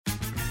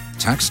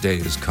Tax day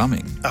is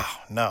coming. Oh,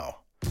 no.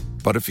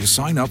 But if you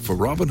sign up for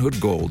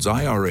Robinhood Gold's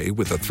IRA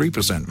with a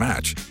 3%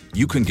 match,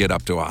 you can get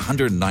up to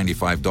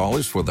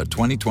 $195 for the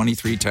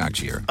 2023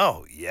 tax year.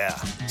 Oh, yeah.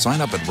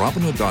 Sign up at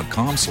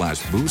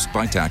Robinhood.com/boost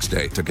by tax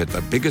day to get the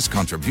biggest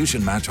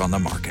contribution match on the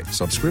market.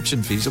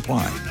 Subscription fees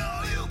apply.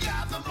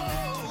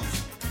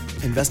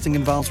 Investing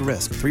involves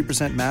risk.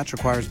 3% match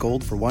requires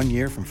gold for 1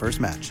 year from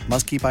first match.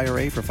 Must keep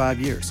IRA for 5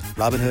 years.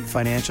 Robinhood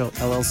Financial,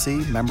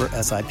 LLC, member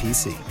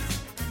SIPC.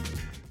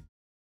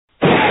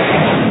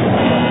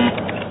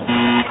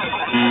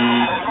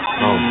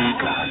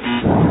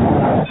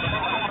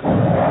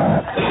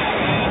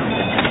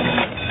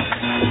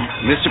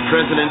 Mr.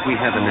 President, we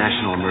have a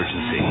national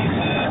emergency.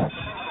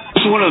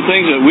 This is one of the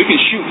things that we can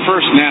shoot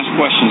first and ask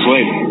questions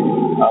later.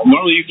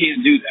 Normally you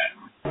can't do that.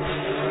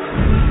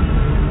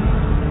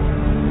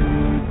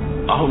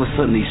 All of a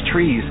sudden these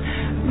trees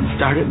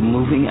started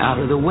moving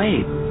out of the way.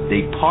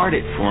 They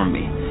parted for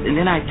me. And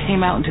then I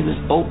came out into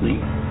this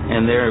opening,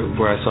 and there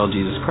where I saw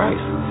Jesus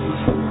Christ.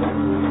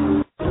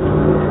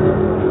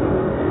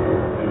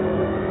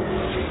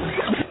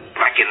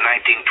 Back in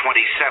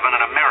 1927,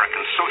 an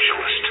American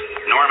socialist,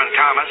 Norman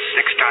Thomas,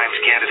 6 times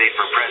candidate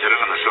for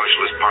president on the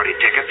Socialist Party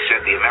ticket,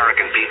 said the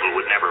American people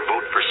would never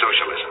vote for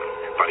socialism.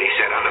 But he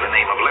said under the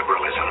name of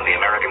liberalism, the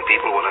American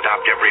people will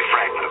adopt every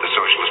fragment of the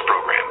socialist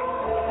program.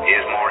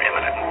 Is more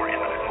imminent.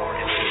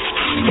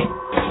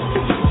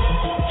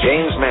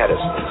 James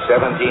Madison, in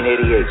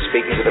 1788,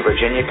 speaking to the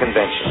Virginia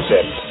Convention,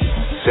 said,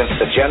 "Since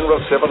the general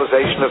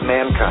civilization of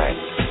mankind,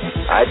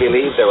 I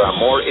believe there are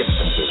more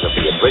instances of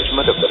the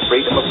abridgment of the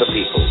freedom of the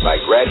people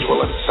by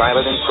gradual and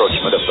silent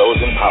encroachment of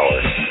those in power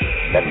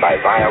than by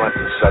violent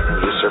and sudden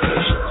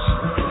usurpations."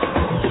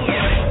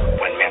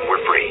 When men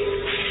were free.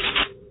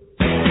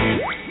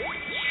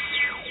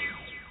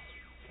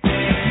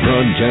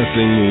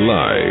 Broadcasting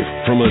live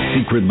from a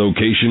secret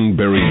location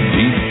buried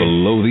deep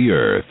below the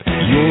earth,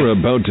 you're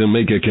about to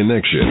make a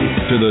connection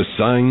to the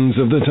signs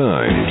of the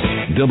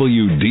times.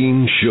 W.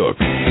 Dean Shook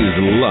is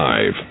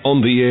live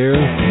on the air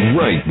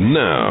right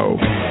now.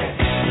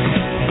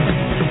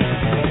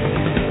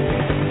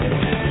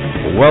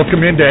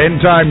 Welcome into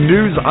End Time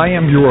News. I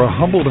am your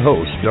humbled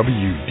host,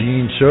 W.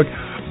 Dean Shook,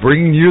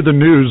 bringing you the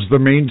news the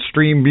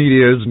mainstream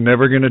media is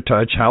never going to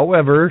touch.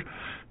 However,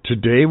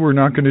 today we're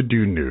not going to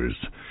do news.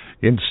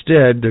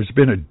 Instead, there's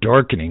been a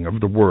darkening of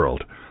the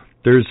world.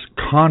 There's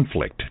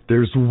conflict.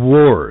 There's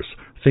wars.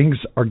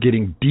 Things are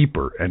getting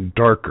deeper and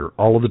darker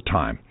all of the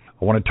time.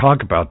 I want to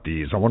talk about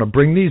these. I want to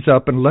bring these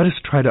up and let us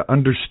try to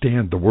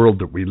understand the world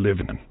that we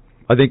live in.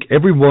 I think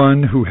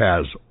everyone who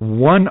has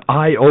one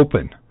eye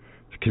open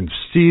can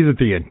see that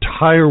the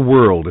entire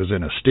world is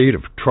in a state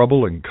of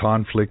trouble and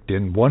conflict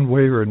in one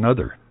way or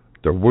another.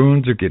 The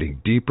wounds are getting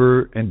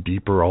deeper and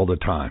deeper all the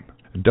time.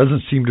 It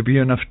doesn't seem to be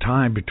enough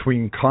time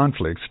between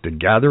conflicts to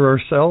gather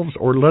ourselves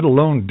or let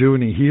alone do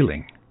any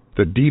healing.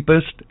 The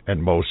deepest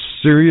and most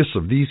serious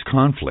of these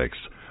conflicts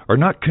are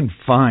not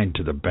confined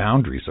to the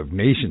boundaries of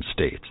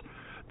nation-states.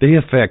 They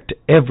affect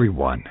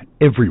everyone,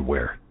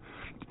 everywhere.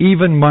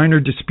 Even minor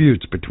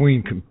disputes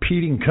between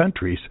competing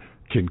countries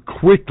can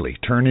quickly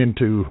turn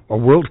into a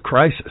world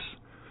crisis.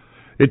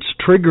 It's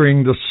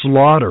triggering the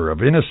slaughter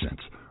of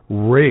innocents,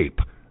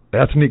 rape,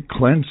 ethnic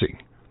cleansing,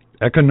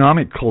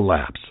 economic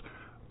collapse,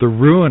 the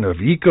ruin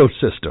of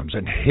ecosystems,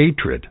 and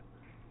hatred.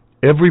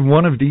 Every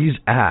one of these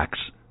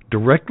acts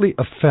directly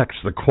affects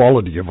the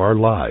quality of our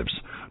lives,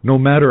 no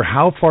matter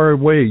how far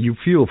away you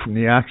feel from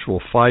the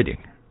actual fighting.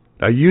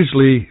 Now,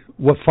 usually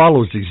what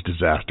follows these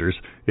disasters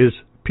is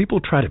people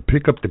try to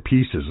pick up the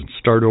pieces and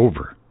start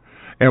over.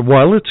 And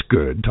while it's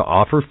good to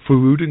offer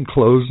food and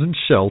clothes and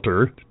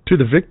shelter to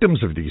the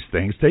victims of these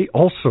things, they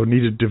also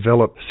need to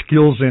develop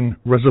skills in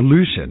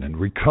resolution and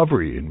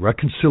recovery and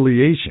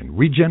reconciliation,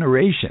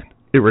 regeneration.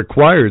 It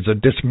requires a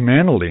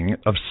dismantling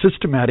of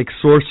systematic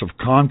source of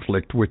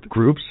conflict with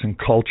groups and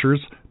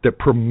cultures that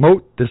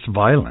promote this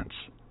violence.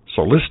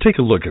 So let's take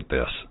a look at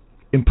this.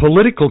 In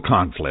political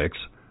conflicts,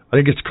 I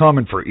think it's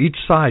common for each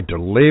side to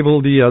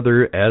label the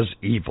other as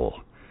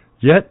evil.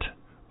 Yet,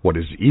 what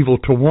is evil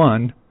to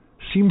one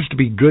seems to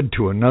be good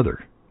to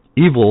another.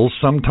 Evil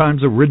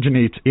sometimes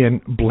originates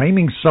in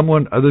blaming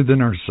someone other than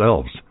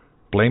ourselves,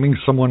 blaming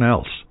someone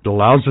else. It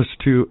allows us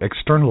to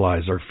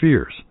externalize our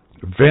fears,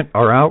 vent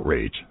our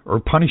outrage, or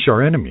punish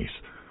our enemies,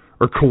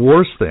 or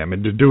coerce them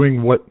into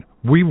doing what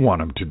we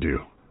want them to do.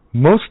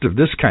 Most of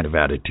this kind of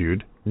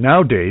attitude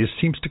nowadays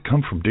seems to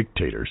come from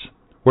dictators,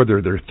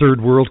 whether they're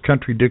third world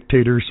country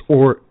dictators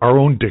or our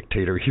own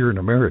dictator here in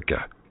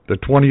America. The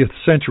 20th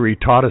century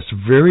taught us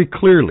very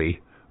clearly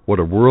what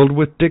a world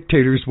with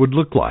dictators would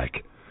look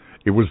like.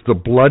 It was the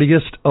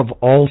bloodiest of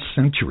all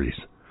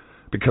centuries.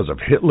 Because of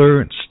Hitler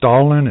and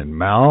Stalin and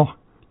Mao,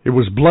 it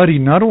was bloody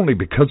not only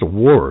because of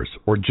wars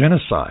or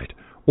genocide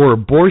or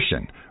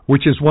abortion,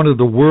 which is one of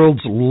the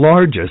world's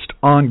largest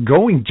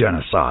ongoing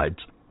genocides,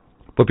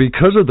 but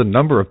because of the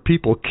number of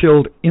people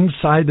killed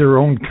inside their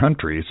own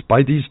countries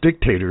by these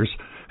dictators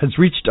has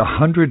reached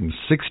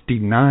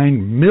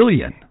 169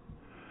 million.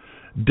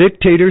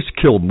 Dictators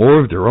kill more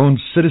of their own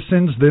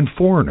citizens than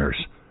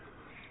foreigners.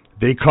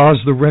 They cause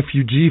the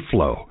refugee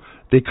flow.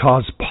 They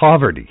cause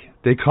poverty.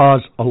 They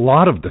cause a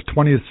lot of the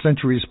 20th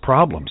century's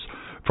problems,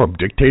 from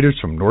dictators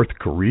from North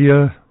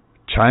Korea,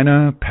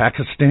 China,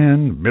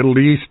 Pakistan, Middle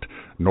East,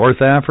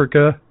 North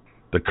Africa,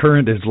 the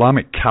current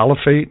Islamic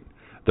Caliphate,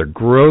 the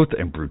growth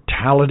and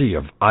brutality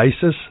of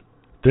ISIS.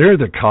 They're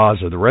the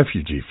cause of the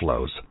refugee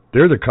flows.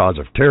 They're the cause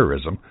of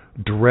terrorism,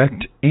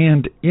 direct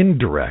and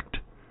indirect.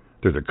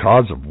 They're the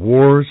cause of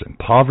wars and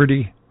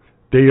poverty.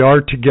 They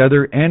are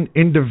together and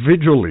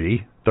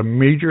individually the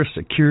major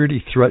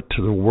security threat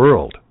to the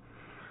world.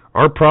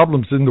 Our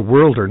problems in the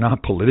world are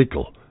not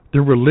political.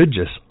 They're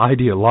religious,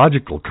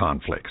 ideological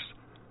conflicts.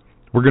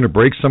 We're going to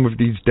break some of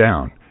these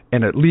down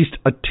and at least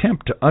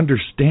attempt to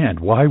understand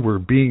why we're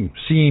being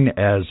seen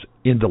as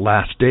in the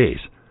last days.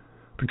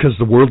 Because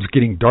the world's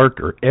getting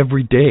darker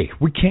every day.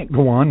 We can't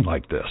go on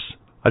like this.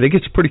 I think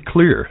it's pretty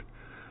clear.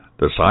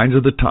 The signs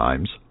of the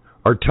times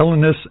are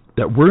telling us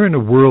that we're in a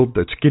world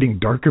that's getting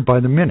darker by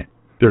the minute.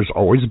 There's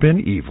always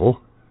been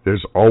evil.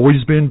 There's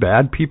always been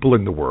bad people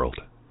in the world.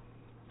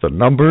 The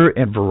number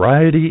and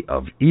variety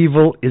of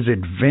evil is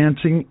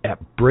advancing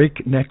at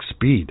breakneck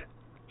speed.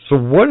 So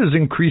what is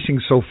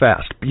increasing so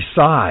fast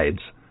besides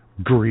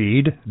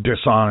greed,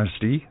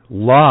 dishonesty,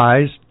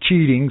 lies,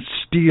 cheating,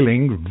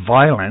 stealing,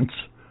 violence?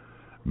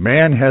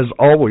 Man has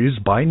always,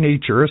 by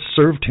nature,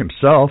 served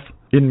himself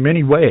in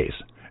many ways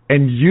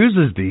and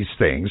uses these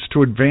things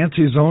to advance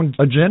his own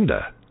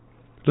agenda.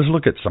 Let's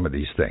look at some of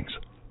these things.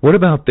 What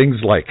about things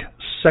like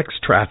sex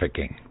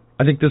trafficking?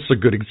 I think this is a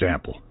good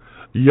example.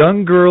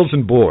 Young girls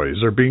and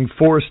boys are being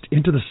forced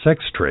into the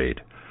sex trade.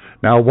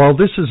 Now, while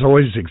this has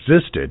always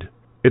existed,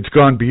 it's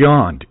gone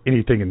beyond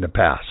anything in the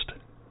past.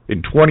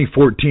 In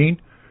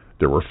 2014,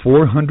 there were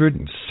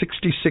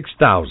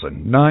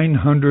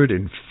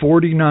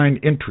 466,949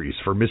 entries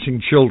for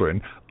missing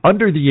children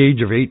under the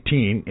age of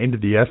 18 into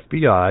the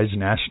FBI's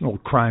National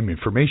Crime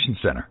Information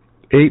Center.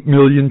 8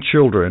 million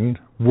children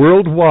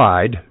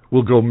worldwide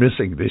will go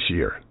missing this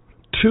year.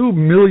 2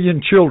 million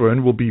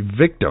children will be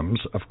victims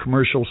of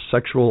commercial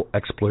sexual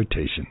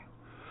exploitation.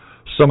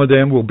 Some of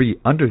them will be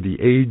under the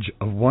age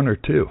of 1 or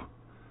 2.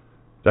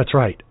 That's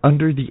right,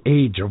 under the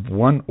age of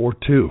 1 or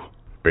 2.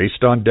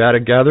 Based on data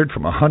gathered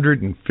from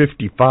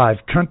 155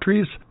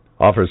 countries,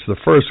 offers the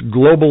first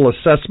global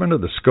assessment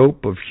of the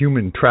scope of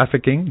human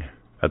trafficking.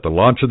 At the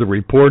launch of the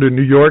report in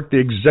New York, the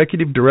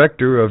executive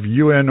director of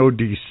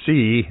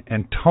UNODC,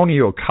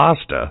 Antonio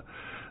Costa,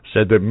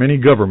 said that many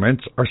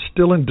governments are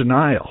still in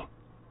denial.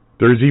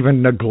 There's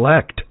even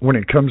neglect when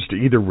it comes to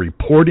either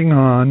reporting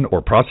on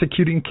or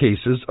prosecuting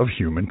cases of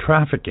human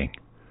trafficking.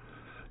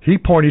 He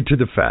pointed to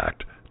the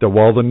fact that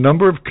while the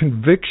number of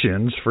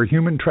convictions for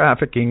human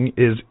trafficking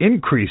is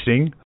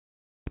increasing,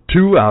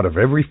 2 out of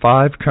every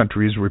 5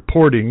 countries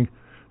reporting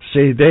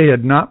say they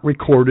had not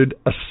recorded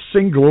a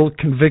single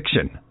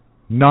conviction.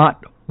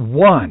 Not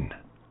one.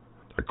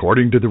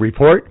 According to the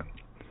report,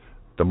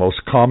 the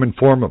most common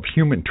form of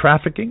human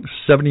trafficking,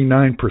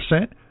 79%,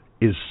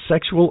 is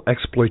sexual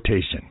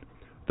exploitation.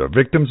 The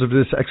victims of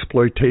this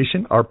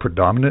exploitation are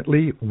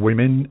predominantly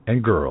women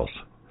and girls.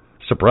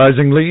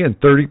 Surprisingly, in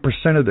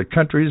 30% of the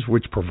countries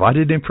which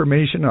provided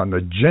information on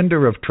the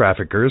gender of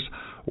traffickers,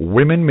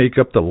 women make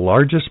up the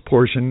largest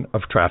portion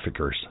of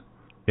traffickers.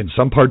 In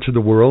some parts of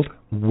the world,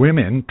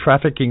 women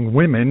trafficking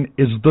women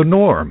is the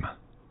norm.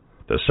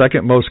 The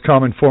second most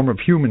common form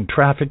of human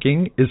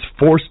trafficking is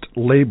forced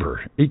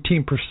labor,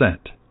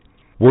 18%.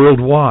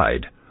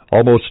 Worldwide,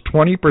 almost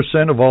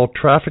 20% of all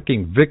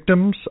trafficking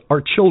victims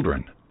are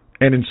children.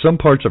 And in some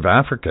parts of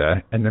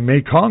Africa and the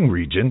Mekong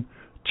region,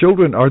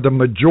 children are the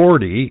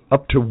majority,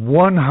 up to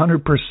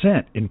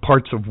 100% in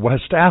parts of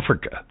West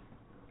Africa.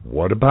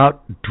 What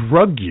about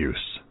drug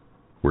use?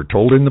 We're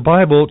told in the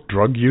Bible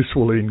drug use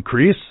will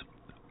increase.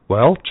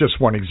 Well, just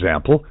one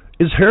example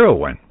is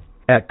heroin.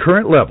 At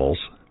current levels,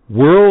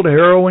 world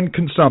heroin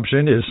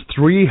consumption is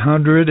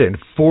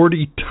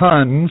 340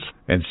 tons,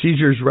 and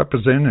seizures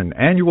represent an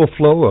annual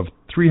flow of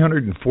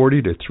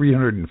 340 to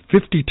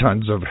 350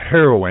 tons of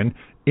heroin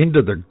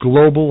into the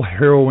global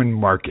heroin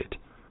market.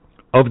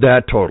 Of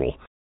that total,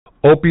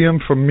 opium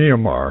from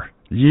Myanmar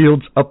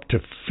yields up to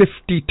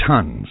 50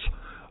 tons,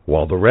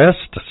 while the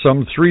rest,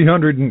 some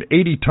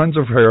 380 tons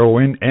of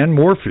heroin and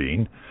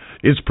morphine,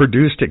 is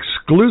produced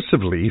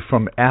exclusively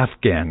from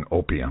Afghan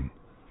opium.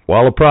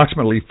 While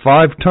approximately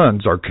 5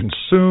 tons are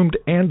consumed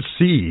and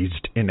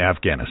seized in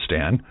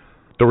Afghanistan,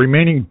 the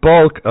remaining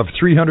bulk of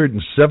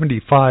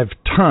 375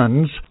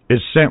 tons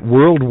is sent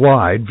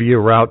worldwide via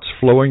routes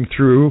flowing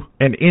through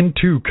and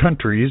into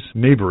countries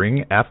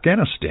neighboring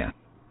Afghanistan.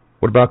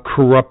 What about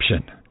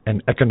corruption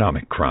and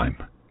economic crime?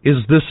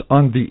 Is this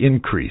on the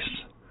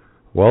increase?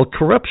 Well,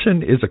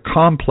 corruption is a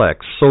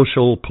complex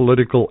social,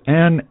 political,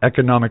 and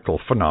economical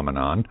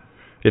phenomenon.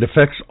 It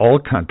affects all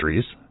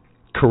countries.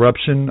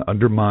 Corruption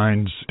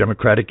undermines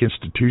democratic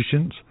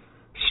institutions,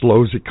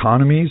 slows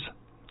economies,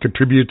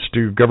 contributes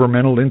to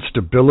governmental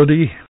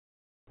instability.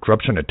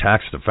 Corruption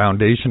attacks the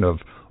foundation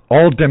of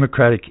all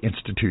democratic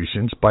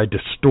institutions by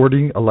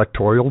distorting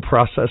electoral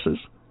processes.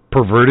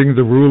 perverting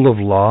the rule of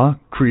law,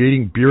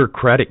 creating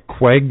bureaucratic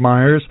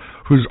quagmires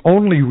whose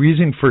only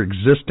reason for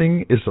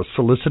existing is the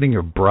soliciting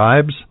of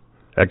bribes.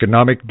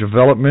 Economic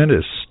development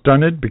is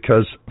stunted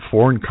because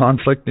foreign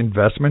conflict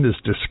investment is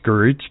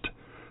discouraged.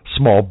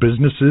 Small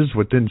businesses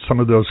within some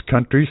of those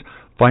countries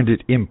find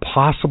it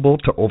impossible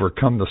to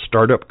overcome the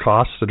startup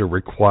costs that are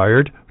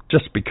required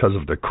just because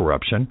of the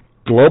corruption.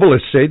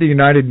 Globalists say the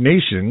United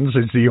Nations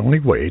is the only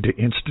way to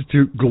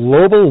institute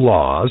global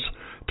laws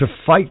to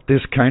fight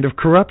this kind of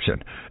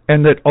corruption,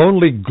 and that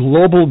only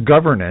global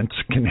governance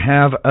can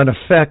have an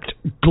effect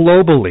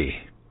globally.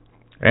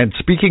 And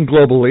speaking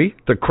globally,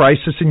 the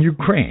crisis in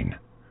Ukraine,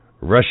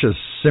 Russia's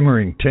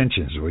simmering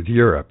tensions with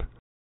Europe,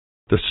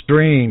 the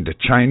strained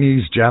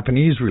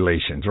Chinese-Japanese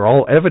relations are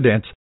all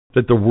evidence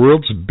that the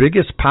world's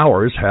biggest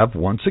powers have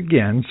once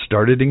again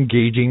started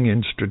engaging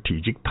in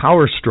strategic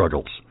power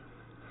struggles.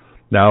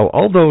 Now,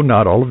 although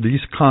not all of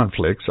these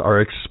conflicts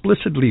are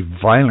explicitly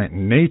violent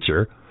in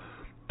nature,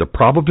 the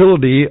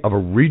probability of a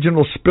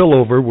regional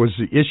spillover was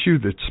the issue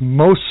that's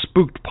most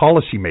spooked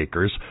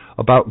policymakers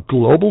about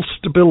global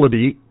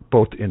stability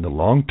both in the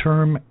long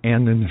term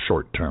and in the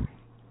short term.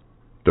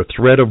 The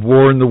threat of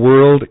war in the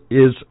world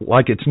is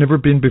like it's never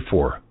been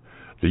before.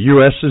 The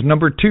U.S. is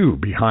number 2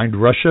 behind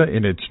Russia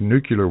in its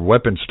nuclear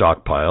weapon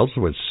stockpiles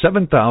with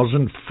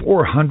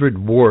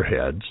 7,400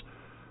 warheads.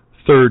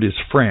 Third is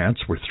France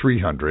with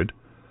 300.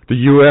 The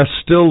U.S.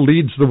 still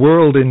leads the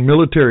world in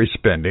military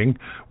spending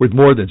with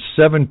more than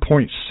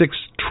 $7.6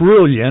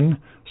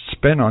 trillion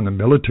spent on the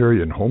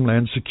military and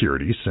homeland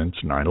security since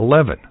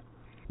 9/11.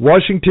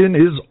 Washington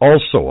is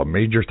also a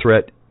major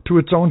threat to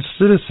its own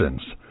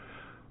citizens.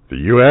 The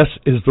U.S.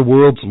 is the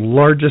world's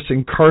largest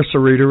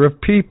incarcerator of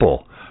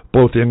people,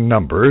 both in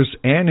numbers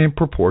and in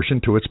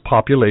proportion to its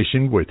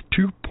population, with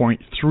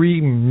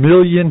 2.3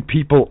 million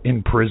people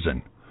in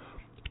prison.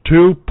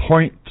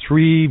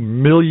 2.3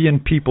 million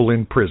people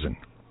in prison.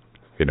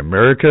 In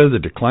America, the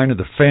decline of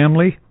the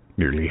family,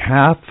 nearly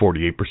half,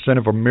 48%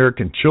 of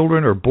American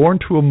children are born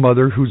to a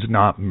mother who's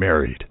not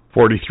married.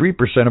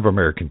 43% of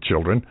American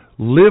children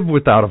live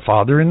without a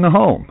father in the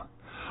home.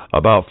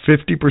 About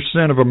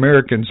 50% of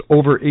Americans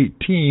over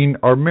 18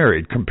 are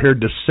married, compared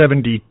to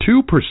 72%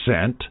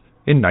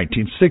 in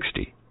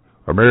 1960.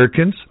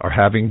 Americans are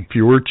having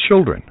fewer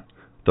children.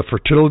 The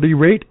fertility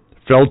rate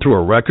fell to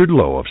a record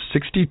low of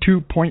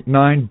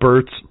 62.9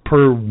 births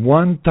per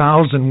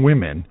 1,000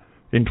 women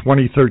in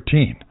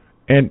 2013.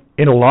 And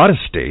in a lot of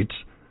states,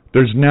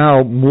 there's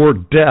now more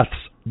deaths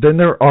than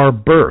there are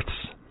births.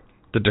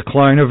 The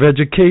decline of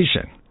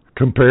education.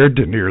 Compared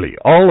to nearly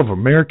all of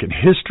American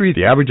history,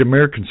 the average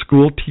American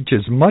school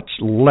teaches much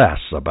less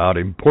about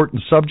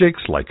important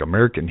subjects like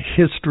American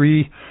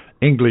history,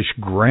 English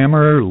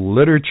grammar,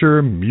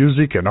 literature,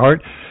 music, and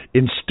art.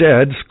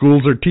 Instead,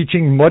 schools are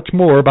teaching much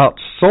more about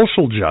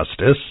social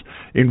justice,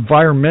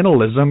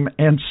 environmentalism,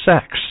 and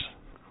sex.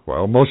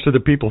 Well, most of the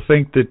people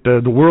think that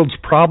the world's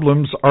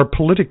problems are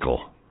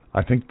political.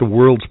 I think the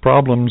world's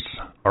problems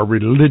are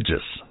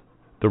religious.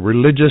 The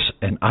religious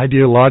and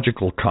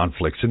ideological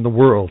conflicts in the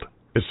world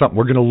is something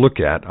we're going to look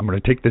at. I'm going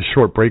to take this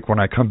short break.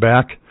 When I come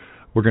back,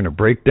 we're going to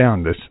break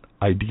down this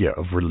idea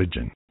of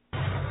religion.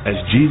 As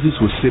Jesus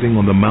was sitting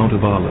on the Mount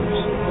of Olives,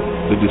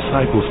 the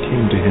disciples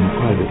came to him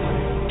privately.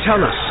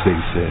 Tell us, they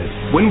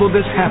said, when will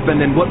this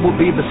happen, and what will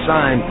be the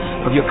sign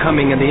of your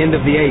coming and the end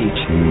of the age?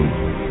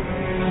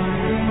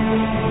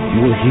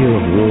 You will hear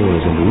of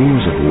wars and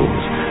rumors of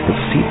wars, but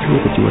see to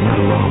it that you are not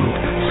alarmed.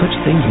 Such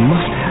things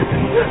must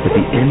happen, but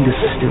the end is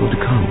still to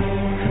come.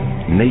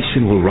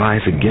 Nation will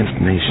rise against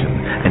nation,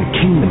 and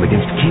kingdom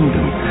against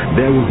kingdom.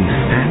 There will be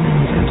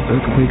famines and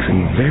earthquakes in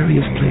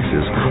various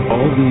places.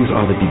 All these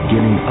are the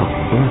beginning of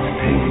birth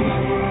pains.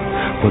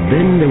 But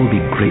then there will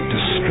be great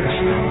distress,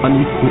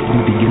 unequal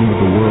from the beginning of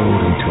the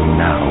world until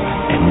now,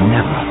 and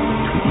never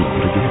to be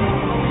equal again.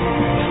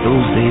 If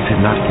those days had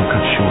not been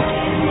cut short,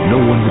 no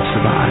one would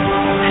survive.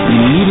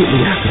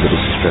 Immediately after the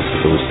distress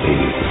of those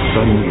days, the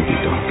sun will be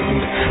darkened,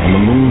 and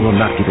the moon will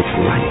not give its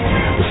light.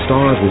 The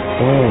stars will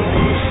fall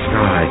from the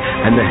sky,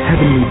 and the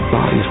heavenly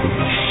bodies will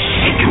be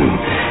shaken.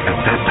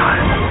 At that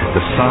time,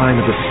 the sign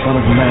of the Son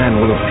of Man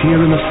will appear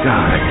in the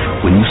sky.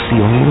 When you see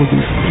all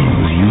these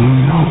things, you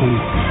know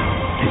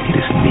that it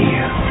is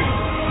near,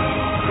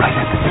 right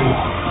at the door.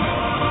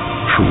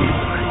 Truly,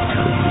 I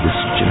tell you, this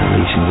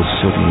generation will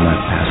certainly not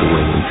pass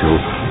away until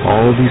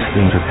all these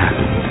things have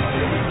happened.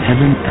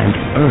 Heaven and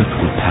earth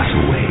will pass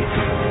away,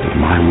 but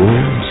my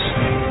words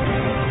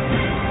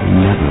will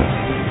never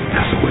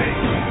pass away.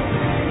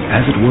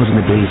 As it was in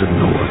the days of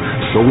Noah,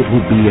 so it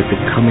will be at the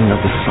coming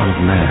of the Son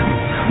of Man.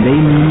 They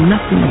knew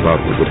nothing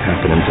about what would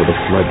happen until the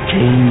flood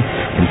came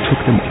and took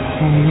them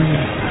all away.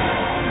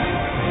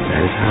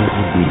 That is how it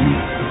will be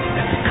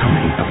at the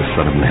coming of the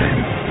Son of Man.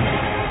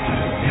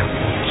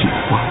 Therefore, keep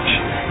watch,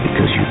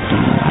 because you do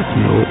not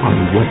know on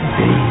what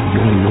day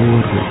your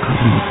Lord will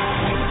come.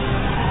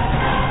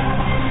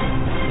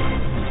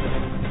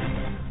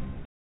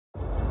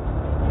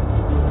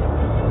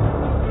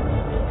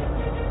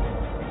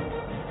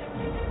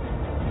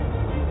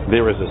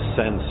 There is a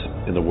sense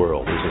in the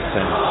world. There's a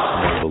sense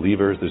among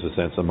believers. There's a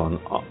sense among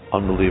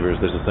unbelievers.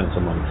 There's a sense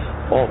among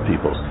all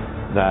peoples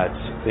that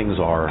things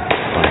are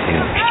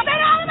unhinged.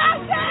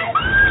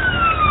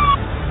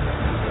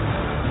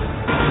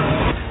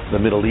 The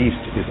Middle East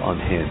is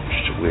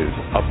unhinged with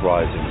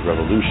uprisings,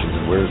 revolutions,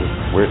 and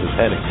where's it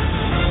heading?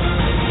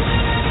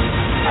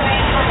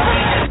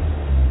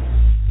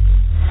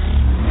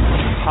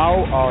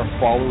 How are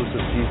followers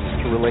of Jesus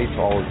to relate to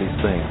all of these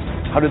things?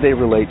 How do they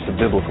relate to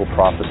biblical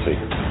prophecy?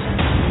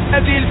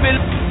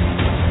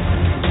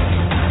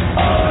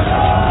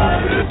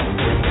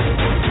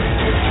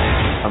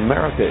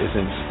 America is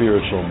in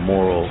spiritual,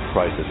 moral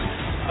crisis.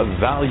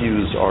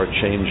 Values are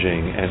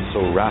changing, and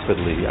so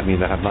rapidly,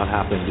 that have not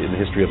happened in the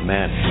history of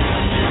man.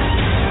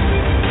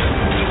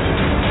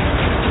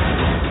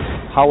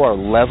 How are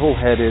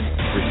level-headed,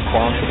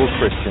 responsible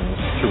Christians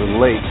to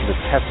relate to the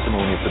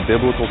testimony of the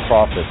biblical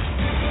prophets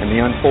and the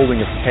unfolding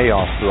of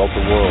chaos throughout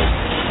the world?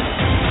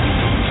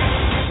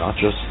 Not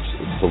just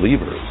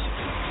believers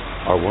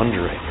are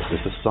wondering, is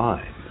this a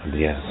sign of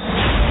the end?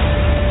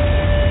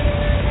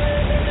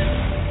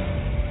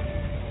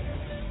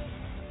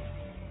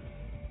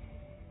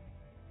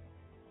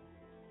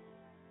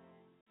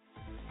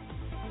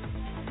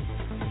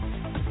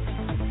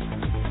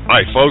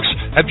 Hi, folks.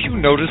 Have you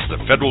noticed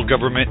the federal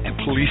government and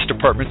police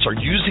departments are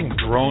using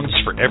drones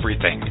for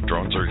everything?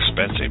 Drones are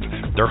expensive.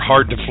 They're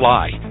hard to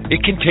fly. It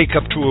can take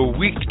up to a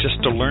week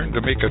just to learn to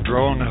make a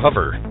drone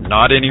hover.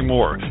 Not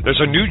anymore.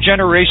 There's a new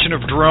generation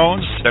of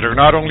drones that are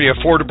not only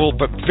affordable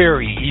but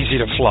very easy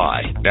to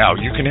fly. Now,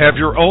 you can have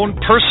your own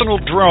personal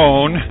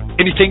drone,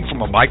 anything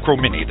from a micro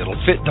mini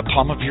that'll fit in the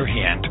palm of your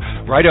hand,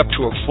 right up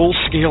to a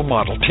full-scale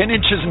model, 10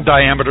 inches in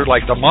diameter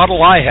like the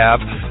model I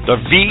have, the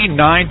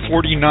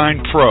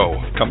V949 Pro.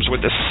 Comes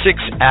with a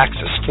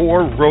 6-axis,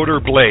 4-rotor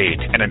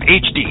blade, and an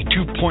HD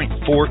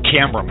 2.4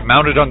 camera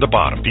mounted on the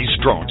bottom. These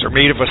drones are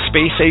made of a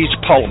space-age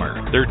polymer.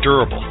 They're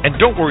durable. And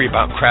don't worry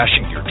about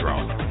crashing your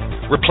drone.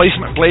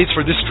 Replacement blades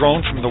for this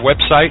drone from the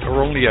website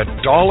are only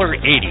 $1.80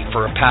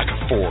 for a pack of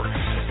 4.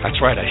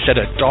 That's right, I said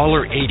 $1.80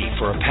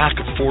 for a pack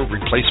of 4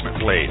 replacement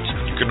blades.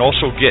 You can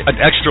also get an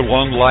extra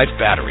long life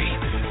battery.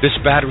 This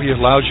battery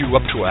allows you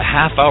up to a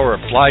half hour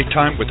of flight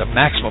time with a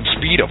maximum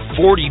speed of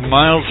 40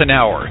 miles an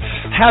hour.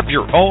 Have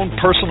your own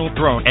personal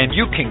drone, and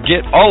you can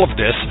get all of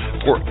this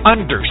for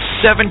under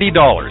 $70.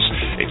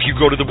 If you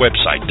go to the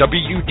website,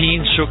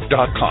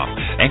 wdeanshook.com,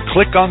 and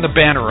click on the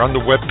banner on the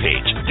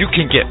webpage, you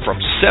can get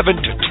from 7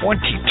 to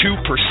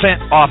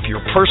 22% off your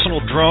personal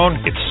drone.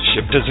 It's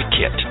shipped as a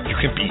kit. You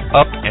can be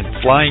up and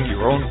flying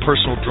your own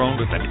personal drone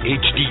with an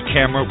HD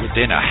camera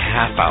within a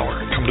half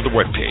hour. Come to the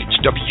webpage,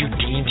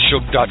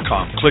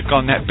 wdeanshook.com. Click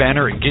on that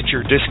banner and get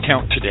your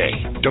discount today.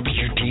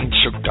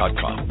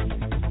 wdeanshook.com.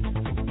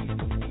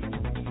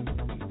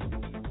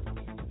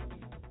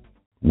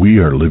 We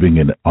are living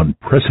in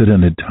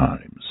unprecedented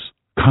times.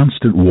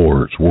 Constant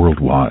wars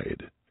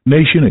worldwide.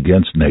 Nation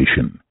against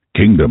nation.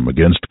 Kingdom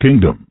against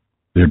kingdom.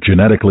 They're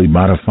genetically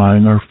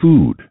modifying our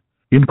food.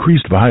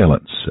 Increased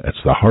violence as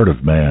the heart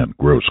of man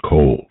grows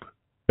cold.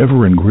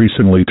 Ever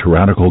increasingly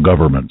tyrannical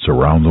governments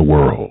around the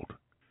world.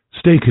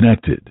 Stay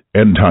connected.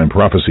 End Time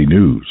Prophecy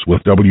News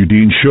with W.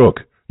 Dean Shook,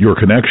 your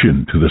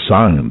connection to the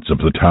signs of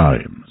the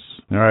times.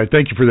 All right,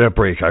 thank you for that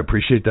break. I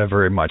appreciate that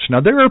very much.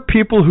 Now, there are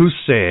people who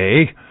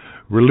say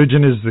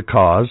religion is the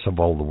cause of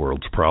all the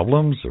world's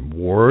problems and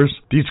wars.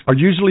 These are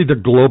usually the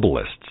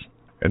globalists,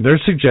 and they're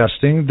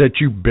suggesting that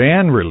you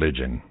ban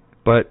religion,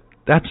 but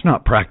that's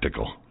not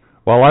practical.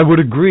 While I would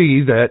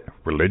agree that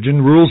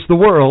religion rules the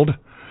world,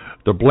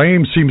 the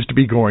blame seems to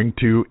be going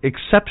to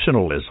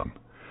exceptionalism.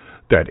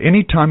 That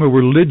any time a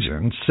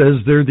religion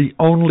says they're the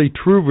only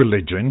true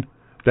religion,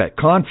 that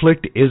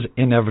conflict is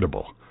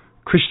inevitable.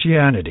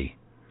 Christianity,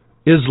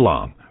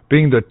 Islam,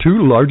 being the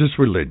 2 largest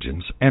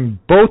religions, and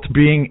both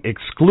being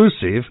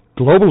exclusive,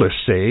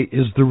 globalists say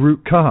is the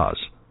root cause.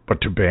 But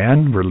to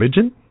ban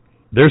religion?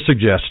 They're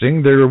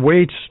suggesting there are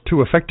ways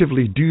to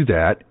effectively do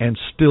that and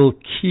still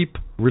keep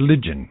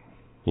religion.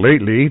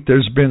 Lately,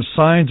 there's been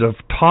signs of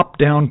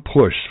top-down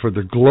push for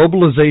the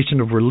globalization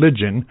of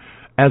religion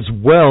as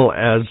well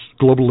as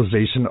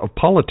globalization of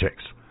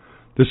politics.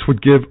 This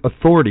would give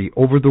authority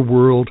over the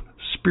world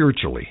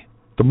spiritually.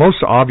 The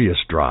most obvious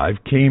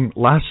drive came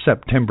last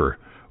September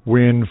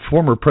when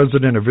former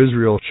President of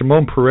Israel,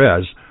 Shimon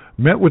Peres,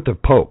 met with the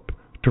Pope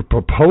to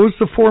propose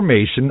the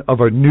formation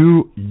of a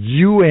new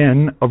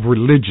UN of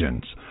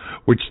religions,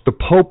 which the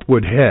Pope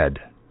would head.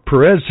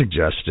 Peres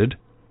suggested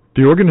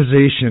the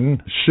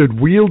organization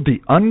should wield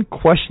the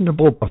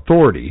unquestionable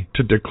authority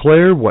to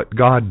declare what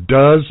God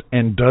does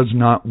and does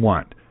not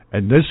want,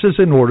 and this is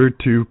in order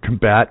to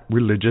combat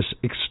religious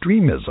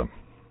extremism.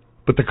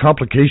 But the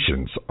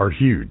complications are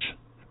huge.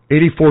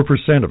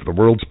 84% of the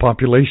world's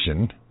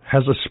population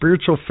has a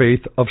spiritual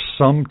faith of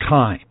some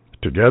kind.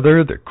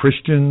 Together, the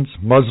Christians,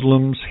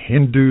 Muslims,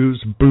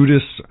 Hindus,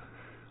 Buddhists,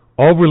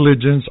 all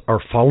religions are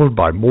followed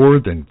by more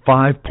than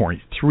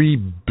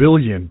 5.3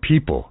 billion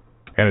people,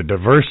 and a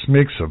diverse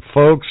mix of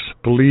folks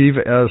believe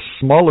a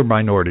smaller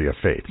minority of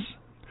faiths.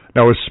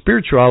 Now, with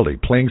spirituality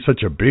playing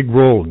such a big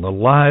role in the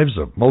lives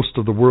of most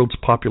of the world's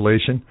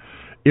population,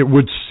 it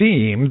would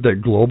seem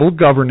that global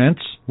governance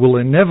will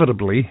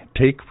inevitably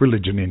take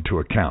religion into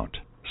account.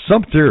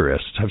 Some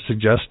theorists have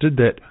suggested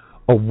that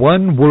a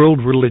one-world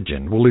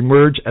religion will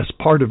emerge as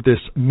part of this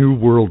new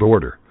world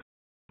order,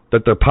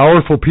 that the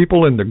powerful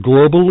people in the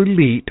global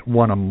elite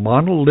want a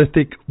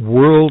monolithic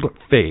world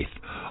faith,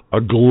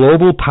 a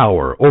global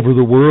power over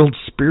the world's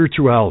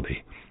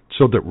spirituality,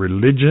 so that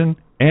religion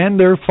and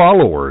their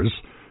followers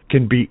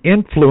can be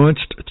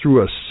influenced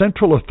through a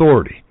central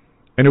authority.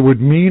 And it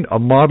would mean a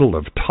model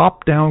of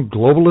top-down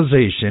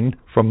globalization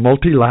from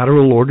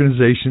multilateral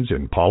organizations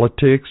in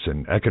politics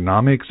and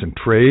economics and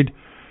trade,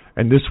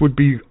 and this would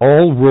be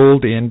all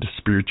rolled into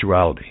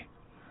spirituality.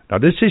 Now,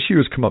 this issue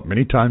has come up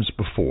many times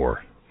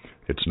before.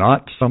 It's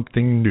not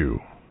something new.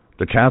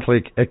 The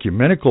Catholic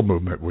ecumenical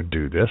movement would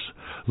do this.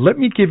 Let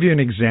me give you an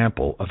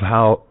example of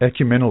how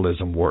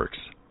ecumenicalism works.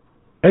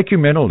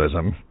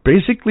 Ecumenicalism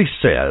basically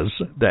says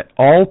that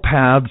all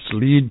paths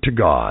lead to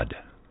God.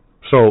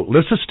 So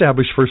let's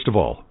establish, first of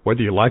all,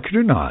 whether you like it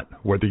or not,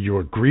 whether you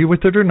agree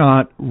with it or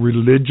not,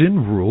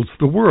 religion rules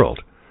the world.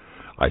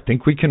 I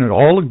think we can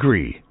all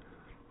agree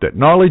that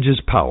knowledge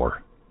is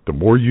power. The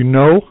more you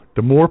know,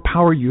 the more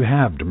power you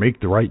have to make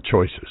the right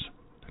choices.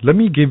 Let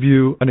me give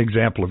you an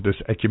example of this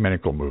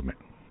ecumenical movement.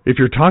 If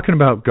you're talking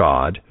about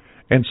God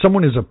and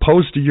someone is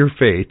opposed to your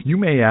faith, you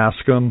may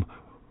ask them,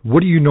 what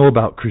do you know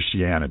about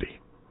Christianity?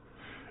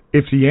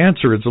 If the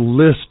answer is a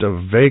list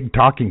of vague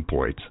talking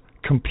points,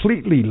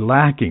 completely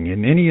lacking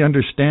in any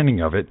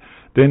understanding of it,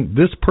 then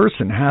this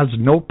person has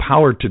no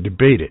power to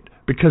debate it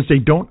because they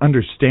don't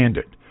understand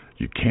it.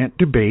 You can't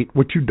debate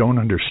what you don't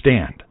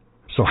understand.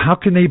 So how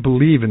can they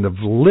believe in the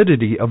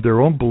validity of their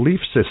own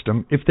belief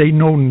system if they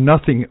know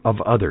nothing of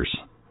others?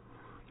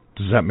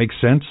 Does that make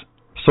sense?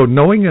 So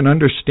knowing and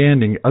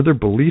understanding other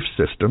belief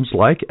systems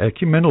like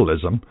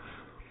ecumenicalism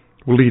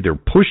will either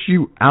push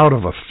you out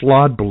of a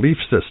flawed belief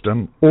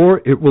system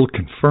or it will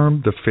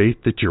confirm the faith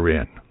that you're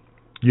in.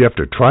 You have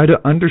to try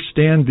to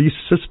understand these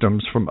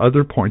systems from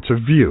other points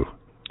of view.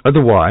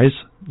 Otherwise,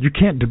 you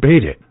can't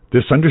debate it.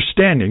 This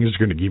understanding is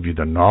going to give you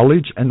the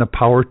knowledge and the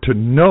power to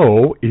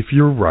know if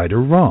you're right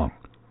or wrong.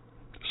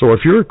 So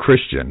if you're a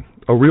Christian,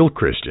 a real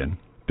Christian,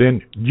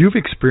 then you've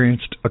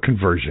experienced a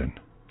conversion.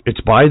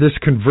 It's by this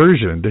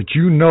conversion that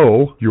you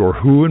know you're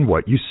who and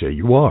what you say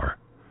you are.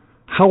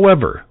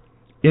 However,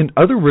 in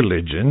other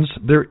religions,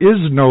 there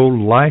is no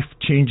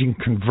life-changing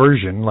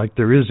conversion like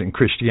there is in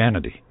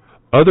Christianity.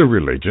 Other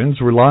religions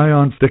rely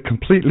on the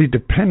completely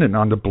dependent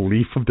on the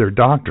belief of their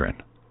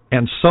doctrine,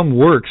 and some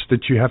works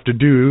that you have to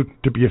do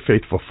to be a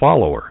faithful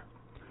follower.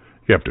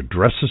 You have to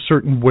dress a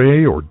certain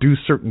way or do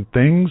certain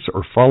things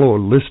or follow a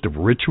list of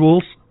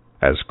rituals.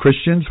 As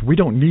Christians, we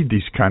don't need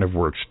these kind of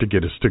works to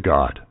get us to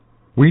God.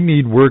 We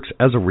need works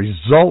as a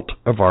result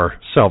of our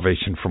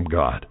salvation from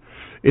God.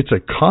 It's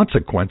a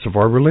consequence of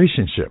our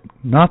relationship,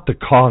 not the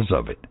cause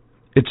of it.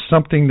 It's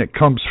something that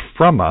comes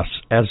from us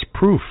as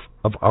proof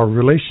of our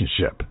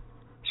relationship.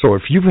 So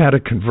if you've had a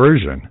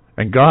conversion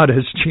and God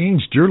has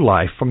changed your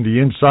life from the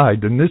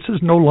inside, then this is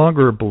no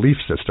longer a belief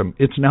system.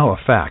 It's now a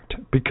fact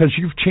because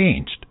you've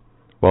changed.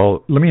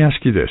 Well, let me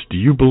ask you this. Do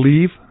you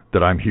believe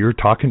that I'm here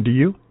talking to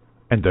you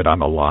and that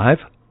I'm alive?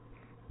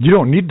 You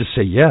don't need to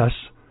say yes.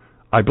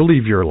 I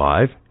believe you're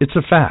alive. It's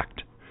a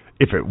fact.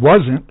 If it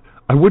wasn't,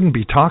 I wouldn't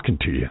be talking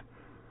to you.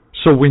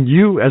 So when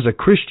you, as a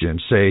Christian,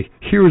 say,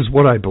 here is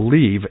what I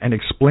believe and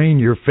explain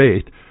your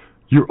faith,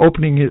 you're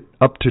opening it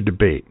up to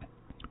debate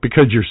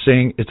because you're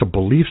saying it's a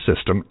belief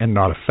system and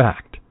not a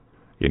fact.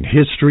 In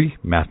history,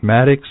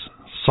 mathematics,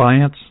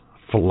 science,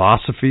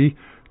 philosophy,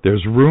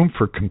 there's room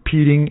for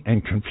competing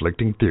and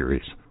conflicting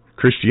theories.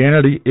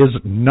 Christianity is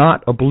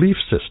not a belief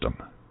system.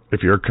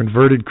 If you're a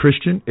converted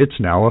Christian, it's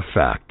now a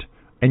fact,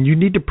 and you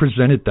need to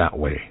present it that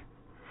way.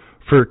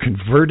 For a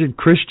converted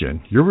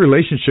Christian, your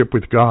relationship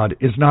with God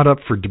is not up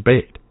for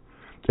debate.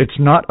 It's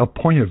not a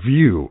point of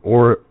view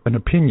or an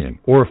opinion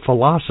or a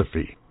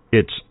philosophy.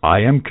 It's,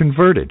 I am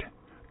converted.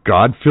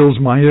 God fills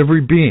my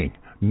every being,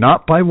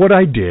 not by what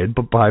I did,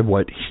 but by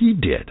what He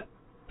did.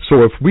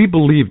 So if we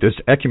believe this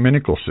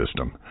ecumenical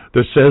system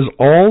that says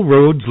all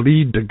roads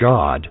lead to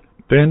God,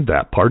 then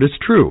that part is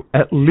true,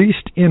 at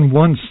least in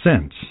one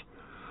sense.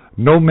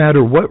 No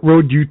matter what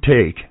road you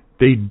take,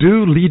 they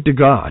do lead to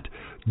God.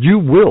 You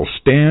will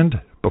stand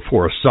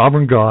before a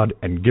sovereign God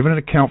and give an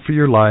account for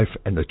your life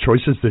and the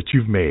choices that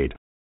you've made.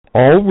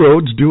 All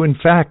roads do in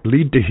fact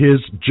lead to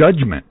His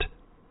judgment.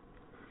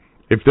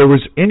 If there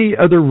was any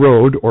other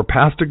road or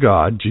path to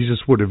God, Jesus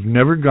would have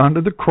never gone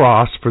to the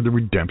cross for the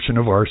redemption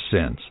of our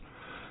sins.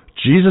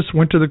 Jesus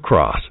went to the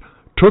cross,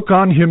 took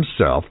on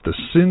Himself the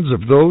sins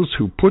of those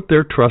who put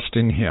their trust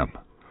in Him,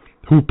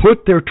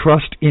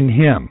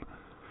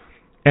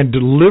 and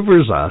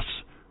delivers us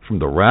from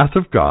the wrath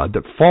of God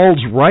that falls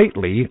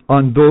rightly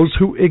on those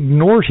who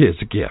ignore His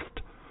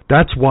gift.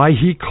 That's why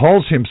He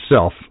calls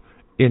Himself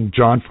in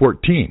John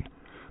 14,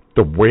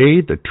 the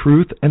way, the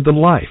truth, and the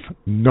life.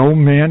 No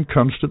man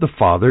comes to the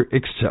Father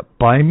except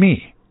by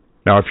me.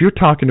 Now, if you're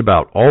talking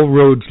about all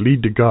roads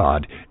lead to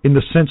God in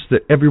the sense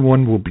that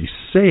everyone will be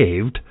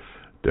saved,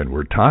 then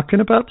we're talking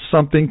about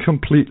something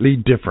completely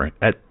different.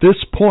 At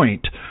this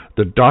point,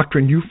 the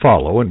doctrine you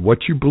follow and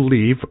what you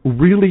believe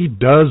really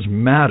does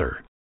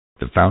matter.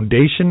 The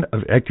foundation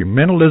of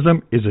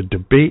ecumenicalism is a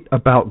debate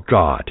about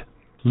God.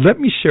 Let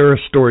me share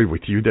a story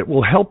with you that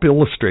will help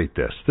illustrate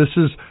this. This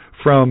is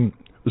from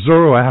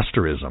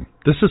Zoroastrianism.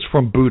 This is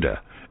from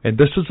Buddha. And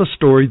this is a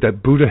story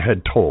that Buddha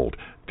had told.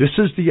 This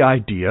is the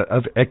idea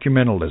of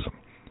ecumenicalism.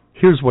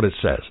 Here's what it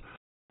says.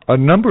 A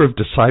number of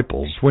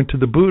disciples went to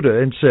the Buddha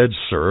and said,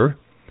 "Sir,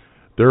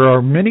 there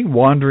are many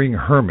wandering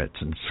hermits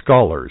and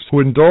scholars who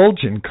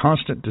indulge in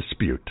constant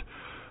dispute,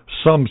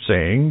 some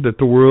saying that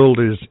the world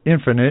is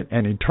infinite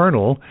and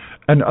eternal,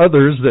 and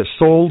others that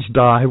souls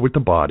die with the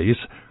bodies,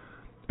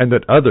 and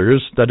that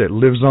others that it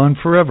lives on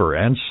forever,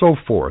 and so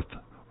forth.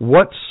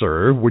 What,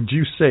 sir, would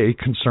you say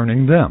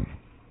concerning them?"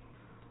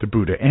 The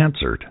Buddha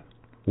answered,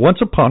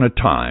 "Once upon a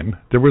time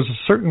there was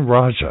a certain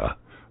Raja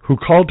who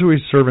called to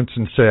his servants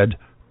and said,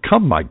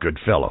 'Come, my good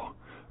fellow,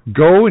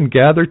 go and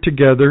gather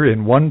together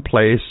in one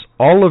place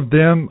all of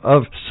them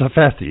of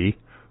Savatthi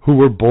who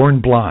were born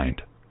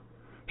blind.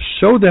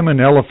 Show them an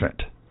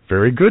elephant.'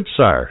 'Very good,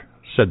 sire,'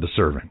 said the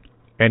servant.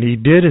 And he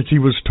did as he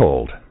was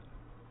told.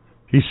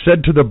 He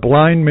said to the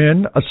blind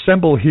men,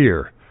 'Assemble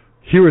here.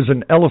 Here is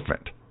an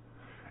elephant.'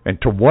 And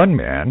to one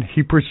man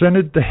he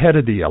presented the head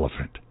of the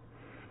elephant,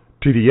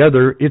 to the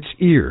other its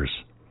ears,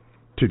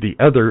 to the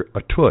other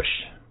a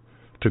tush,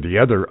 to the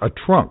other a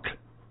trunk,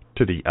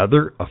 to the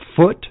other a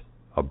foot,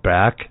 a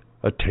back,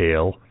 a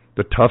tail,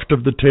 the tuft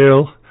of the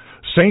tail,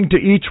 saying to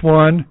each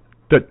one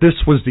that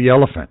this was the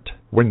elephant.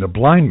 When the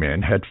blind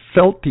men had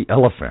felt the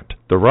elephant,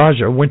 the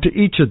Raja went to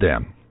each of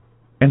them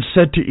and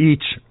said to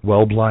each,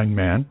 'Well, blind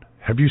man,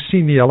 have you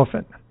seen the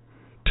elephant?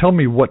 Tell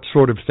me what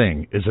sort of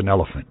thing is an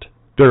elephant.'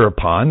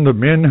 Thereupon the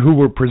men who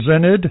were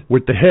presented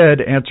with the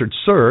head answered,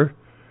 'Sir,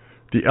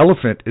 the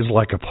elephant is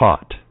like a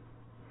pot.'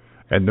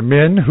 And the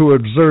men who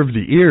observed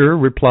the ear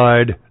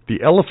replied,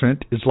 'The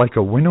elephant is like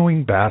a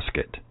winnowing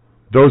basket.'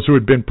 Those who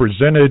had been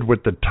presented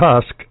with the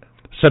tusk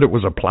said it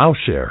was a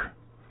plowshare.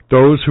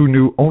 Those who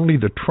knew only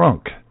the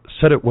trunk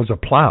said it was a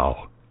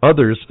plow.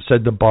 Others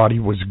said the body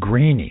was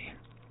grainy,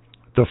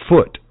 the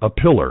foot a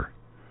pillar,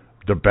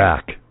 the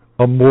back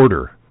a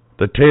mortar,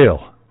 the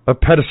tail a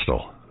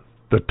pedestal,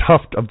 the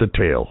tuft of the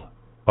tail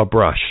a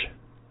brush.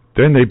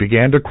 Then they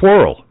began to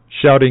quarrel,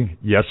 shouting,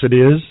 'Yes, it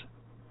is.'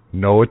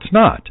 'No, it's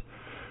not.'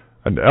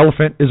 'An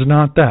elephant is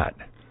not that.'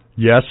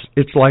 'Yes,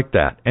 it's like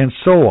that,' and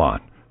so on,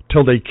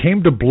 till they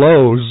came to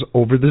blows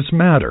over this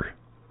matter.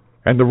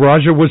 And the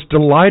Raja was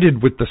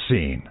delighted with the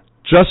scene.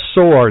 Just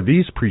so are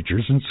these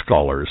preachers and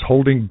scholars,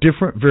 holding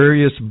different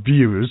various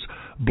views,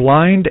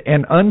 blind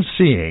and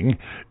unseeing.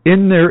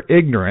 In their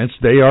ignorance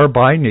they are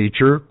by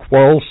nature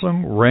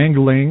quarrelsome,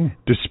 wrangling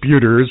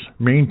disputers,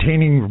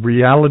 maintaining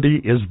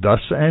reality is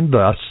thus and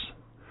thus.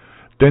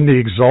 Then the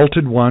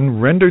Exalted One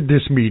rendered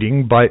this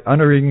meeting by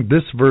uttering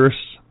this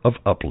verse of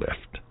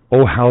uplift.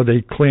 Oh, how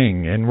they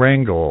cling and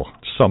wrangle,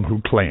 some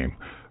who claim,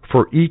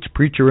 for each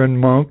preacher and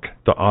monk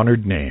the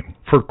honored name.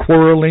 For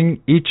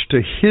quarreling each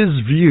to his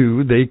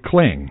view they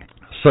cling.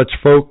 Such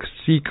folk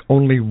seek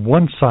only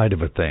one side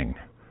of a thing.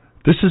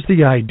 This is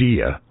the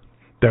idea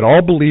that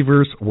all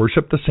believers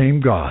worship the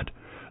same God,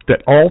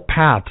 that all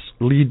paths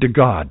lead to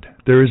God.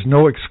 There is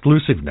no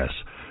exclusiveness,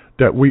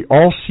 that we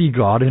all see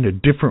God in a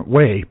different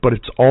way, but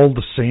it's all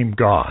the same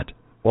God.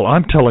 Well,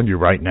 I'm telling you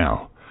right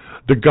now,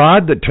 the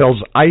God that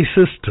tells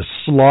ISIS to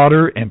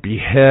slaughter and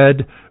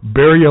behead,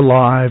 bury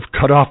alive,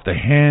 cut off the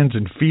hands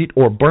and feet,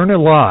 or burn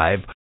alive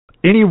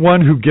anyone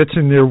who gets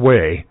in their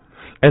way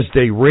as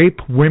they rape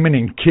women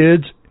and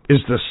kids is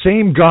the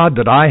same God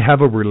that I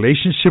have a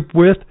relationship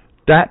with.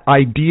 That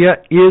idea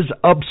is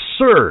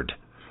absurd.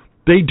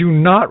 They do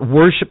not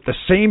worship the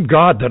same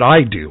God that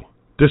I do.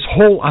 This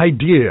whole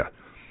idea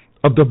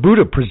of the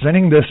Buddha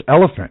presenting this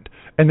elephant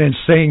and then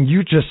saying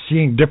you just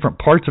seeing different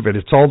parts of it,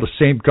 it's all the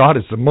same God,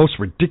 is the most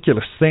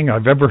ridiculous thing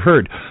I've ever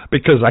heard,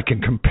 because I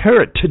can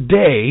compare it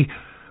today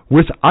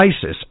with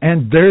ISIS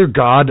and their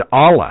God,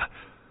 Allah.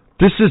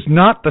 This is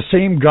not the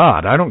same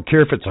God. I don't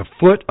care if it's a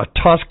foot, a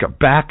tusk, a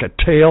back, a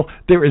tail.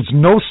 There is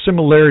no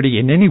similarity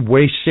in any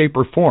way, shape,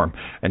 or form,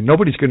 and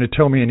nobody's going to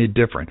tell me any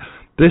different.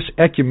 This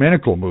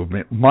ecumenical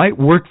movement might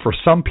work for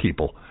some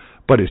people,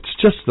 but it's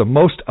just the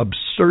most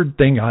absurd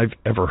thing I've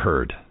ever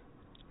heard.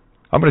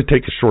 I'm going to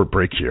take a short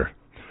break here.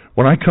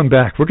 When I come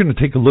back, we're going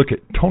to take a look at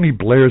Tony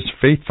Blair's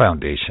Faith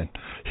Foundation,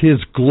 his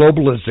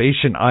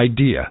globalization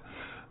idea,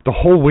 the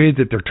whole way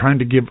that they're trying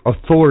to give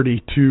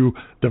authority to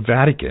the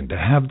Vatican, to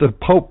have the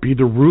Pope be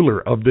the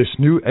ruler of this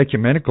new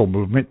ecumenical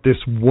movement,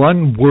 this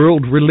one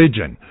world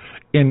religion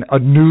in a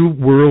new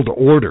world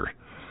order.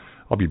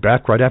 I'll be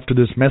back right after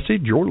this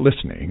message. You're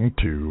listening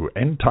to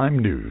End Time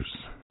News.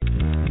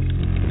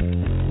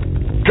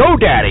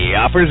 GoDaddy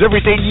offers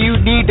everything you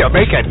need to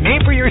make a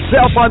name for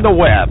yourself on the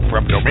web,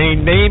 from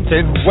domain names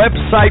and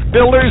website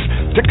builders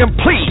to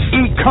complete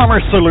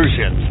e-commerce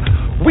solutions.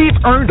 We've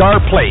earned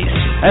our place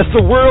as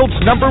the world's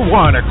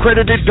 #1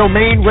 accredited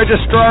domain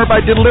registrar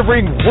by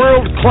delivering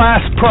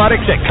world-class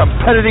products at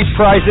competitive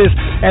prices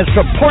and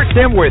support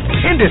them with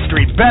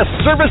industry-best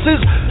services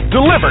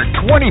delivered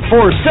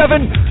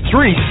 24/7,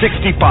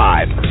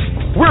 365.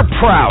 We're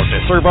proud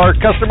to serve our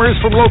customers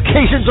from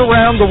locations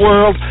around the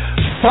world.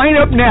 Sign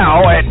up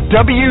now at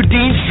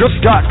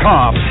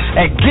wdeanshook.com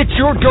and get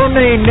your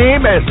domain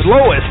name as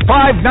low as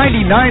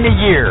 $5.99 a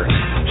year.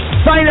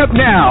 Sign up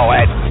now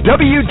at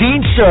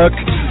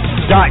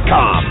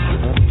wdeanshook.com.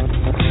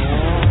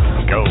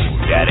 Go,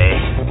 Daddy.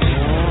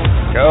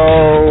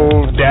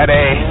 Go,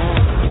 Daddy.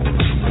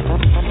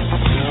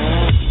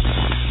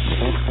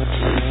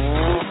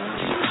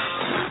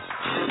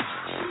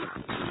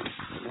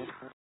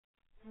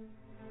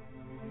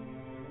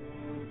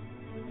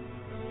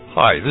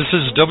 Hi, this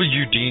is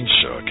W. Dean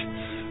Shook.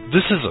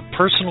 This is a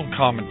personal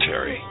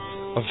commentary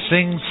of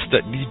things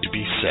that need to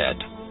be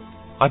said.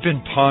 I've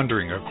been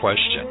pondering a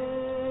question.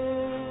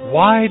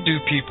 Why do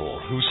people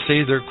who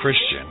say they're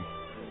Christian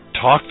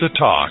talk the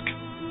talk,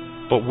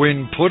 but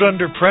when put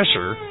under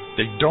pressure,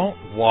 they don't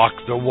walk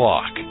the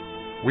walk?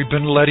 We've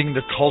been letting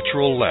the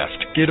cultural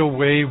left get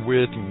away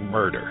with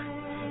murder.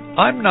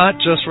 I'm not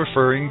just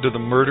referring to the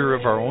murder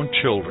of our own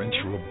children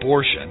through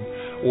abortion,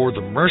 or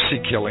the mercy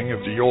killing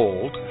of the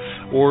old,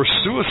 or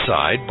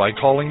suicide by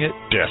calling it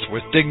death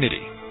with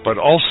dignity, but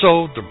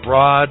also the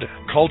broad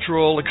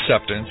cultural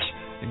acceptance,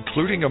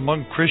 including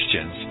among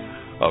Christians,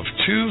 of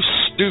two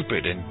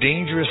stupid and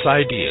dangerous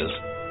ideas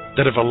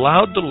that have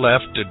allowed the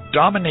left to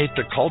dominate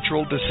the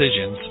cultural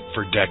decisions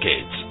for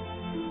decades.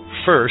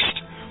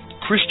 First,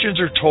 Christians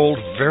are told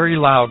very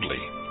loudly,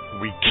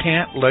 we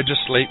can't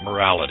legislate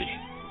morality.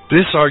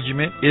 This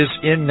argument is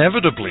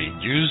inevitably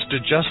used to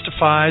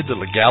justify the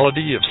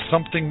legality of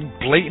something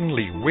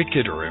blatantly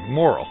wicked or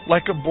immoral,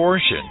 like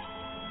abortion.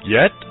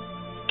 Yet,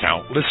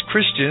 countless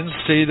Christians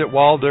say that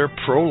while they're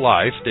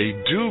pro-life, they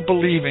do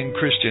believe in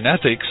Christian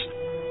ethics.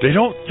 They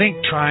don't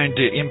think trying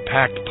to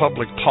impact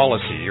public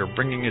policy or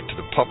bringing it to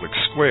the public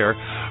square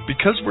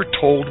because we're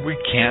told we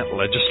can't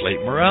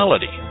legislate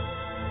morality.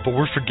 But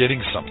we're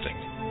forgetting something.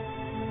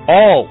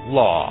 All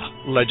law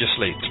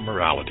legislates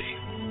morality.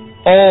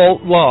 All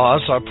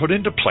laws are put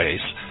into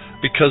place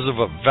because of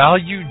a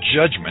value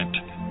judgment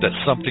that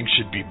something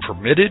should be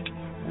permitted,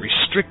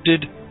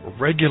 restricted,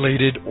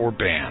 regulated, or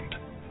banned.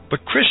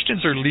 But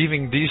Christians are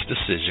leaving these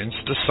decisions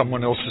to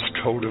someone else's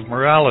code of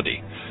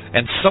morality,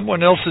 and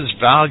someone else's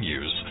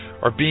values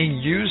are being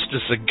used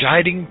as a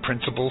guiding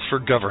principle for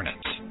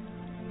governance.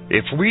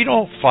 If we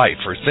don't fight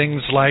for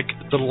things like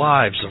the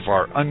lives of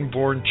our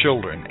unborn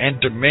children and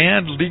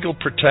demand legal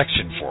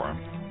protection for them,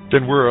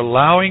 then we're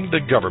allowing the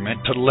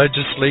government to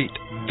legislate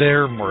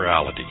their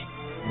morality.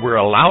 We're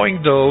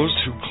allowing those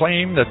who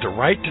claim that the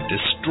right to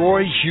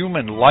destroy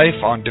human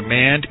life on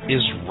demand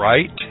is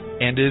right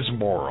and is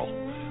moral.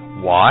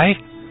 Why?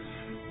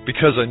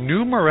 Because a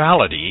new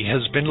morality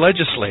has been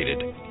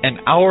legislated and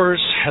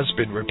ours has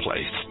been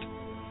replaced.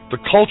 The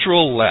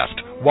cultural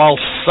left, while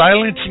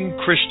silencing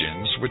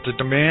Christians with the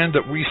demand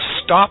that we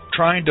stop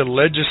trying to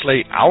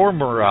legislate our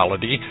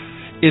morality,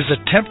 is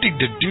attempting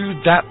to do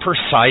that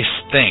precise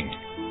thing.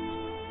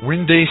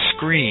 When they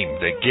scream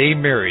that gay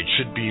marriage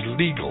should be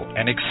legal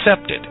and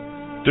accepted,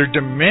 they're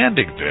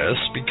demanding this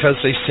because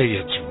they say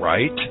it's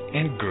right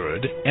and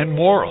good and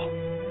moral.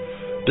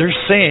 They're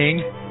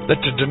saying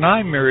that to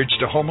deny marriage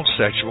to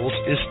homosexuals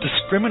is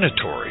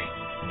discriminatory,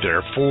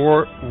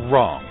 therefore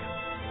wrong.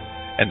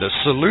 And the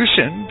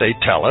solution, they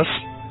tell us,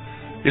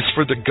 is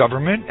for the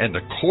government and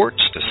the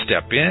courts to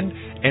step in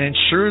and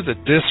ensure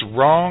that this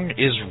wrong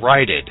is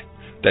righted,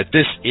 that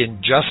this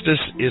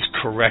injustice is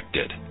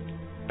corrected.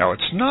 Now,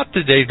 it's not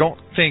that they don't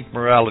think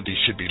morality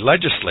should be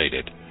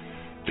legislated.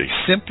 They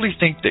simply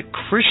think that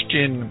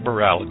Christian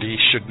morality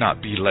should not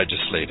be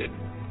legislated.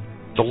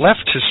 The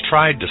left has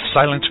tried to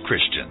silence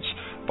Christians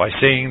by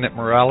saying that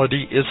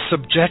morality is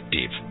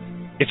subjective,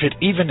 if it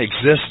even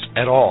exists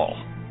at all,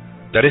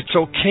 that it's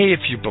okay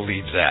if you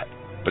believe that,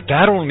 but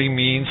that only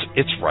means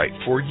it's right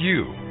for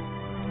you.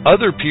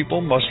 Other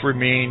people must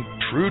remain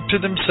true to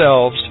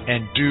themselves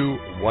and do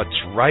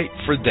what's right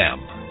for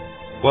them.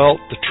 Well,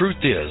 the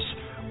truth is,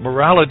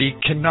 morality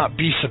cannot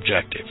be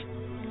subjective,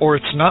 or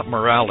it's not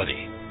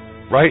morality.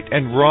 Right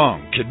and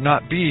wrong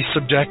cannot be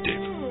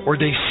subjective, or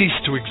they cease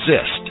to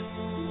exist.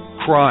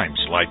 Crimes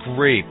like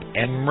rape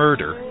and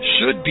murder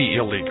should be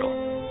illegal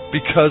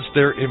because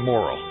they're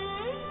immoral.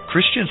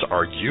 Christians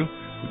argue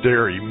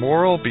they're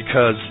immoral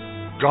because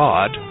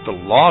God, the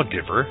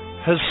lawgiver,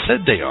 has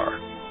said they are.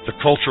 The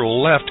cultural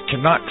left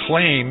cannot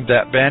claim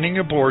that banning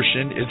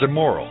abortion is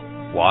immoral.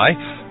 Why?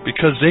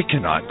 Because they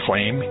cannot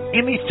claim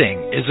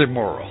anything is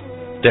immoral.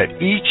 That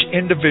each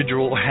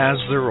individual has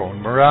their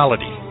own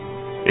morality.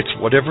 It's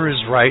whatever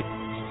is right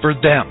for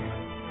them.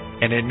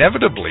 And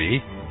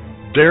inevitably,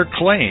 their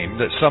claim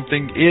that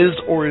something is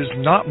or is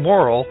not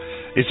moral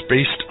is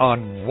based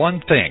on one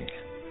thing: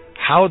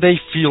 how they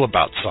feel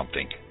about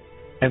something.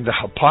 And the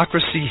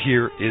hypocrisy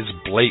here is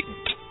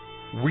blatant.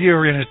 We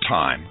are in a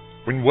time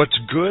when what's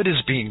good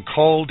is being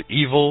called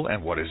evil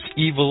and what is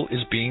evil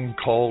is being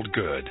called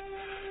good.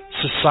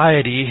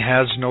 Society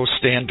has no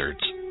standards,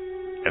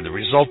 and the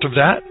result of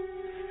that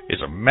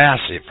is a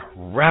massive,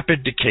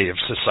 rapid decay of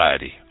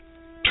society.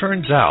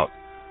 Turns out,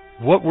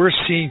 what we're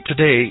seeing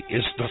today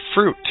is the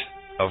fruit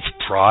of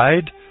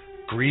pride,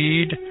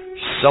 greed,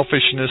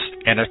 selfishness,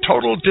 and a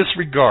total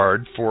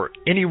disregard for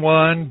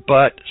anyone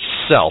but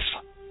self.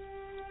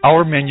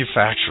 Our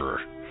manufacturer,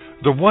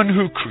 the one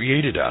who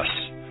created us,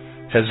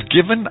 has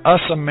given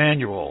us a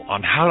manual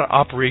on how to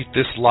operate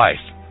this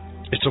life.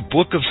 It's a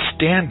book of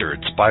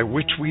standards by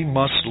which we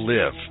must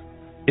live.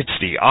 It's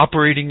the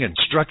operating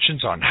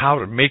instructions on how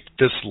to make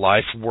this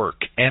life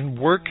work, and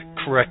work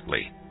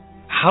correctly.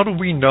 How do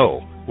we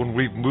know when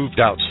we've moved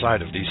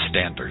outside of these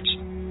standards?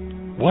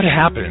 What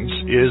happens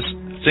is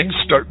things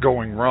start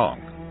going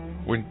wrong.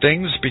 When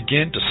things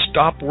begin to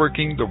stop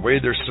working the way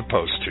they're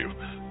supposed to,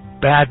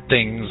 bad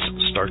things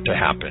start to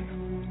happen.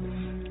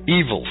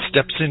 Evil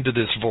steps into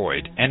this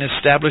void and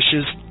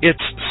establishes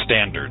its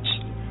standards,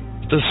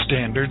 the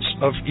standards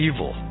of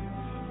evil,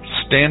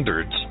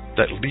 standards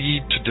that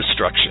lead to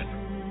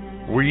destruction.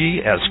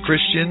 We, as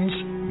Christians,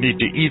 need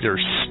to either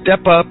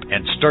step up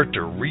and start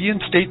to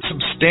reinstate some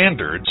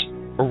standards,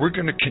 or we're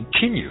going to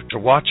continue to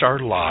watch our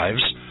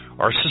lives,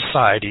 our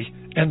society,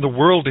 and the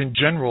world in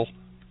general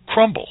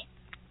crumble.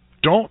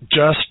 Don't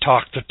just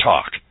talk the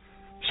talk.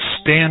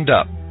 Stand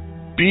up.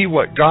 Be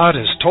what God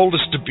has told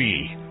us to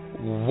be.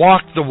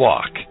 Walk the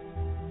walk.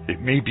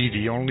 It may be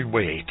the only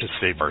way to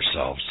save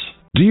ourselves.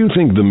 Do you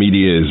think the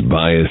media is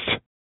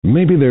biased?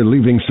 Maybe they're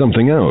leaving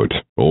something out,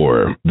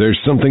 or there's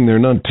something they're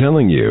not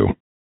telling you.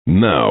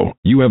 Now,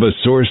 you have a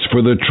source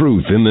for the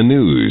truth in the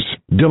news.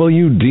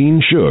 W.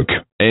 Dean Shook,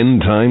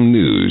 End Time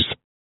News.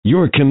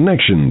 Your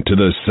connection to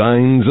the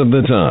signs of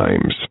the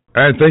times.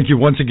 And thank you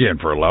once again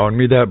for allowing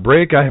me that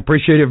break. I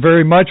appreciate it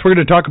very much. We're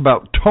going to talk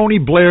about Tony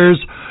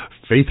Blair's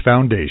Faith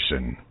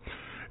Foundation.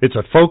 It's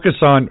a focus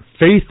on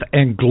faith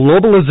and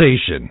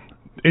globalization.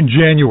 In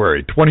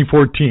January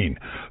 2014,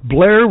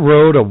 Blair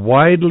wrote a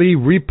widely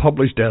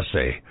republished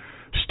essay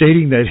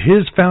stating that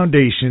his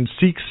foundation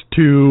seeks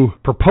to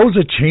propose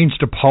a change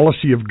to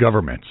policy of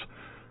governments,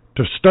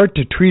 to start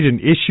to treat an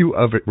issue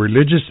of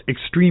religious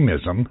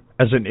extremism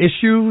as an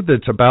issue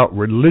that's about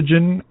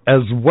religion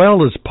as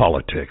well as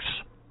politics,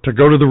 to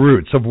go to the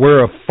roots of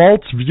where a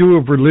false view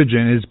of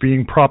religion is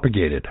being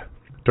propagated,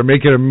 to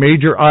make it a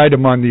major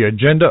item on the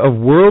agenda of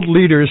world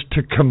leaders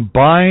to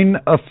combine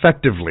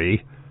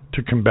effectively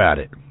to combat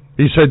it.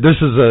 He said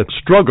this is a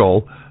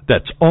struggle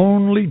that's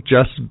only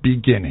just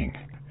beginning.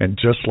 And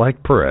just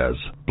like Perez,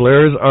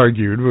 Blair's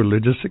argued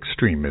religious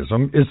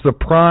extremism is the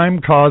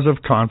prime cause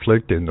of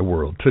conflict in the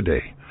world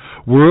today.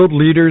 World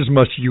leaders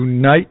must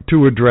unite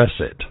to address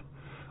it.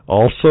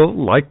 Also,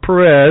 like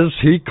Perez,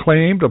 he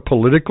claimed a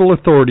political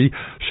authority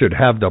should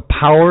have the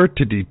power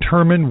to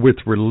determine which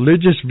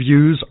religious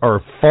views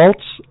are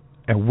false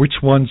and which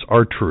ones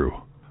are true.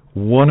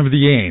 One of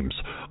the aims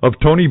of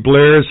Tony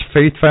Blair's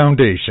Faith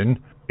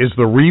Foundation is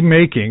the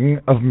remaking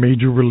of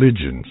major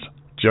religions,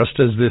 just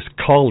as this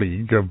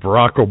colleague of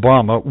Barack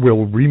Obama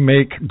will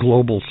remake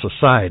global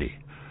society.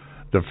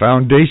 The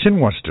foundation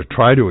wants to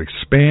try to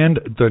expand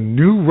the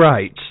new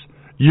rights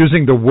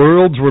using the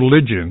world's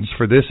religions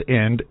for this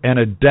end and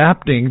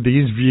adapting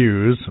these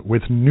views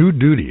with new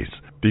duties.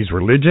 These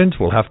religions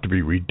will have to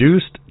be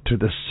reduced to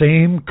the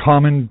same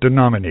common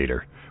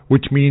denominator,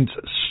 which means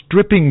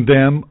stripping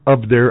them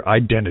of their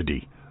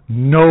identity.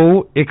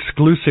 No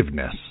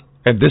exclusiveness.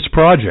 And this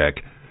project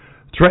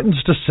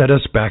threatens to set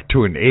us back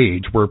to an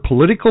age where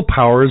political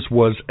powers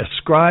was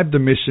ascribed the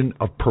mission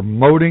of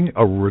promoting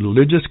a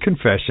religious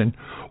confession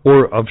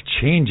or of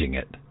changing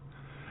it.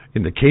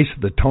 In the case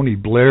of the Tony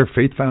Blair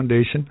Faith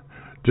Foundation,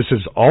 this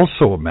is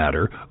also a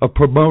matter of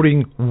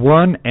promoting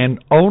one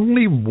and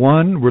only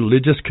one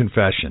religious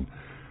confession,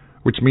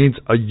 which means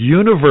a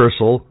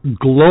universal,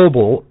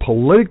 global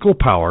political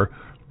power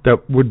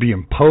that would be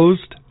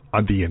imposed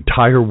on the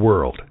entire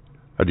world.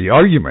 The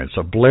arguments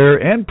of Blair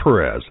and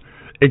Perez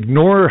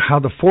ignore how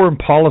the foreign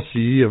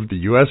policy of the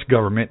U.S.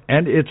 government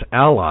and its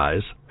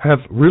allies have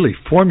really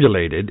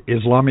formulated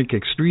Islamic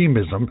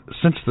extremism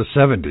since the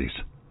 70s.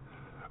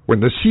 When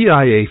the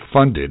CIA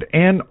funded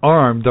and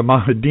armed the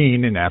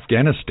Mujahideen in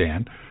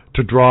Afghanistan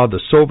to draw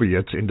the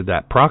Soviets into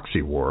that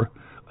proxy war,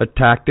 a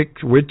tactic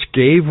which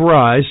gave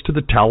rise to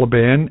the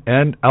Taliban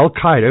and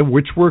Al-Qaeda,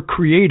 which were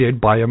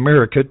created by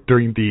America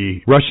during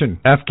the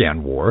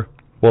Russian-Afghan war,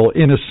 well,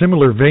 in a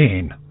similar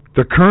vein,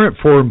 the current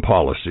foreign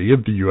policy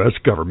of the U.S.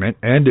 government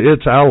and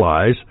its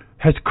allies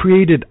has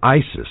created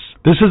ISIS.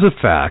 This is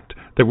a fact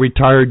that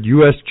retired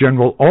U.S.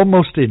 General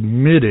almost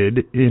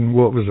admitted in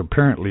what was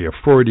apparently a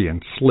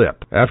Freudian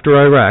slip. After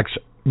Iraq's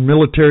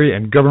military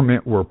and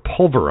government were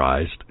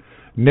pulverized,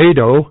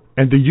 NATO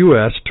and the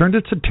U.S. turned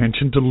its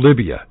attention to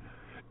Libya.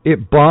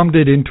 It bombed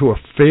it into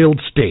a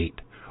failed state,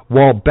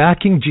 while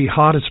backing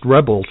jihadist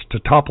rebels to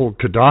topple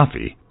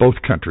Gaddafi.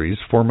 Both countries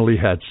formerly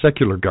had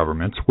secular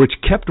governments which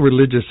kept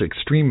religious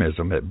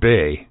extremism at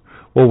bay.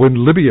 Well,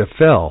 when Libya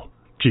fell,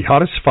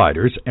 jihadist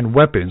fighters and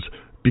weapons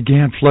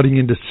began flooding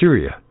into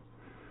Syria,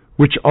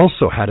 which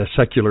also had a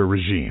secular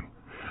regime.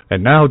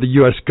 And now the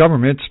U.S.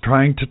 government's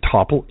trying to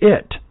topple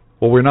it.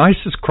 Well, when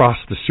ISIS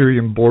crossed the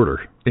Syrian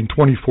border in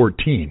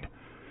 2014,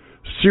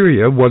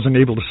 Syria wasn't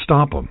able to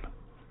stop them.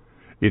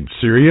 In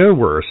Syria,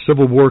 where a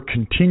civil war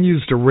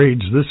continues to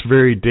rage this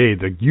very day,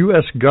 the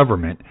U.S.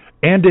 government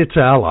and its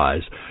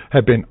allies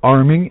have been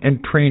arming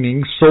and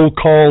training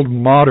so-called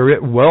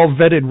moderate,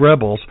 well-vetted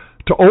rebels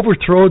to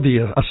overthrow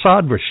the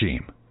Assad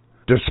regime.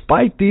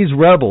 Despite these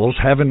rebels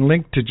having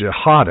linked to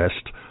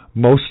jihadists,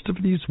 most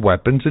of these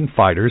weapons and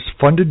fighters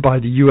funded by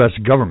the U.S.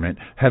 government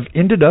have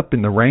ended up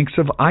in the ranks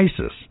of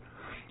ISIS,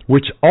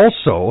 which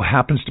also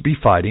happens to be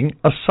fighting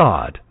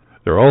Assad.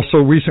 There are also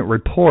recent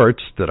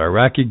reports that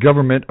Iraqi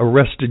government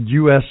arrested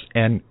U.S.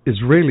 and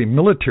Israeli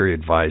military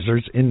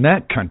advisors in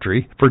that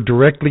country for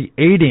directly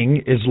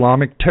aiding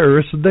Islamic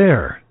terrorists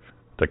there.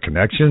 The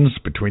connections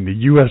between the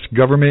U.S.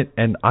 government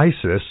and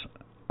ISIS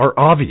are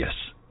obvious.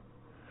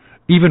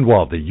 Even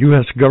while the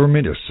U.S.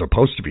 government is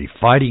supposed to be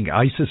fighting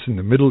ISIS in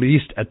the Middle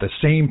East at the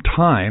same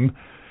time,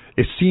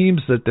 it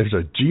seems that there's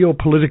a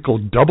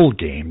geopolitical double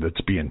game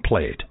that's being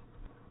played.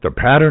 The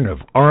pattern of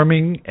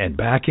arming and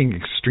backing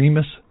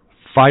extremists,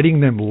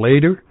 fighting them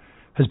later,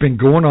 has been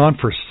going on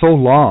for so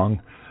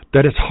long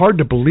that it's hard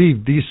to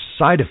believe these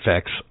side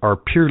effects are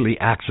purely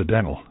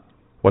accidental.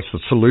 What's the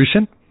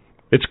solution?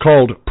 It's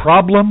called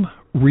problem,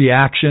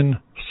 reaction,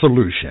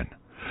 solution.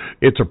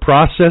 It's a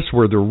process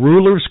where the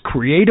rulers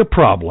create a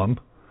problem,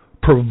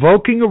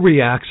 provoking a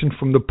reaction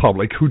from the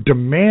public who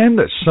demand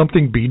that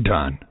something be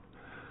done,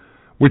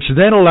 which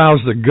then allows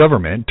the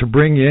government to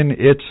bring in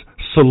its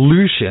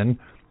solution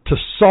to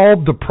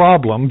solve the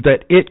problem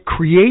that it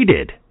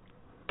created.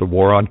 The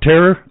war on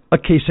terror, a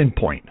case in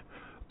point.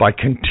 By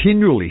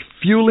continually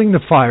fueling the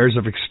fires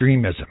of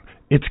extremism,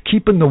 it's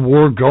keeping the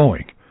war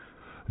going.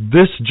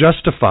 This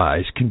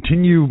justifies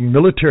continued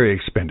military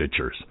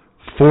expenditures,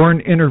 foreign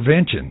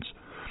interventions,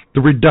 the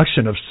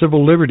reduction of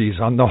civil liberties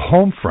on the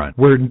home front,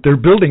 where they're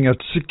building a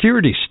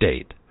security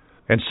state.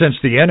 And since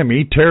the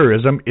enemy,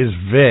 terrorism, is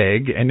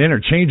vague and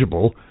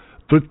interchangeable,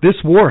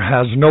 this war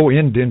has no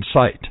end in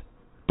sight.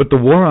 But the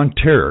war on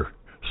terror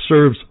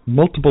serves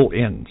multiple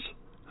ends.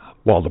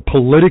 While the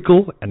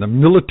political and the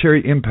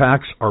military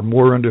impacts are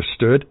more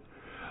understood,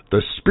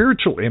 the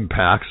spiritual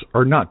impacts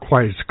are not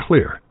quite as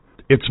clear.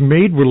 It's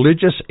made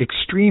religious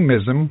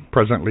extremism,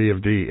 presently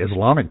of the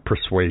Islamic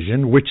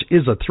persuasion, which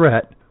is a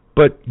threat,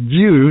 but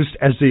used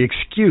as the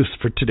excuse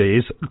for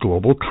today's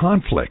global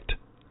conflict.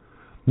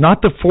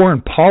 Not the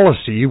foreign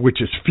policy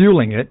which is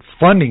fueling it,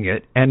 funding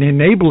it, and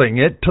enabling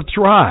it to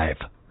thrive.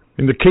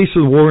 In the case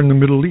of the war in the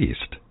Middle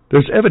East,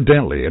 there's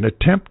evidently an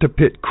attempt to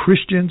pit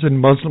Christians and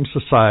Muslim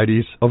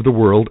societies of the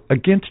world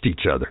against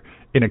each other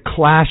in a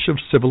clash of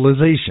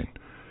civilization,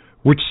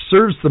 which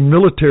serves the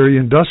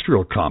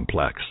military-industrial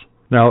complex.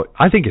 Now,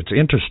 I think it's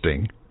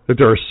interesting that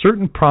there are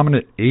certain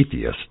prominent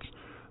atheists,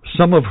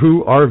 some of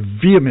who are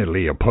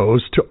vehemently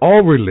opposed to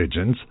all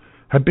religions,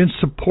 have been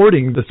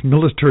supporting this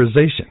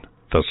militarization.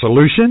 The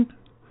solution?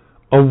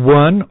 A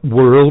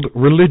one-world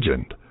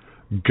religion,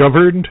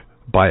 governed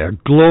by a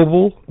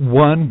global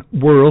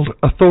one-world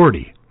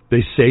authority.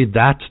 They say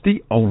that's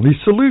the only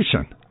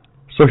solution.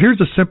 So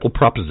here's a simple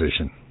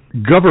proposition.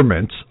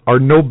 Governments are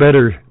no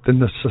better than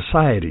the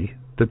society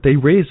that they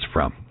raised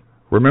from.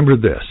 Remember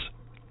this.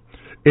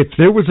 If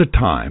there was a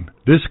time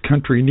this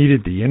country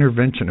needed the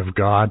intervention of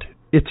God,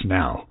 it's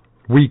now.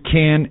 We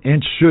can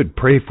and should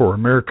pray for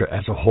America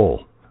as a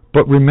whole.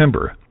 But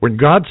remember, when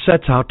God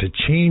sets out to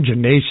change a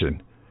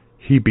nation,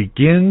 He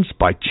begins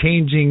by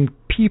changing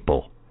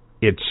people.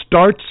 It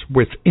starts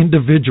with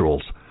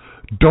individuals.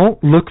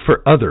 Don't look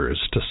for others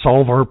to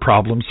solve our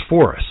problems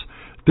for us.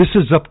 This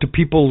is up to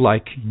people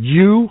like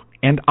you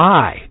and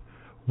I.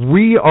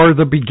 We are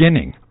the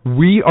beginning.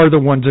 We are the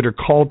ones that are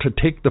called to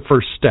take the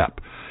first step.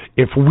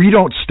 If we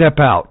don't step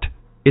out,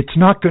 it's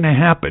not going to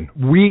happen.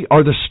 We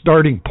are the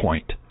starting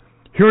point.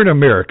 Here in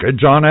America,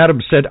 John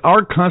Adams said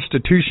our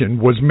Constitution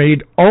was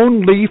made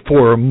only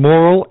for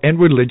moral and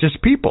religious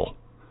people.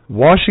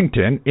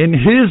 Washington, in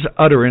his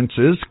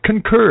utterances,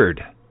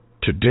 concurred.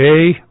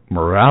 Today,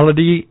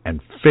 morality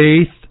and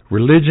faith,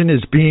 religion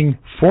is being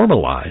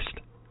formalized,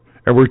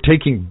 and we're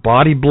taking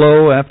body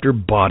blow after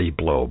body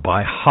blow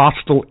by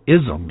hostile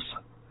isms.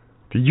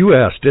 The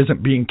U.S.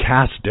 isn't being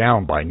cast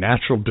down by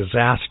natural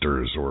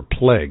disasters or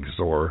plagues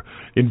or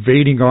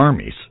invading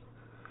armies.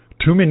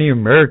 Too many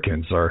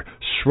Americans are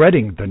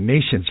shredding the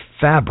nation's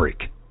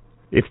fabric.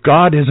 If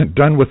God isn't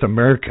done with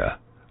America,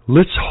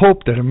 let's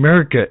hope that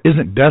America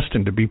isn't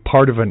destined to be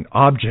part of an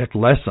object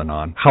lesson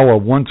on how a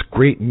once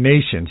great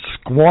nation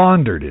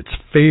squandered its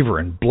favor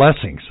and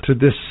blessings to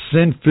this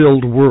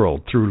sin-filled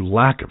world through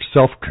lack of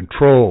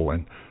self-control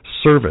and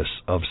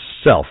service of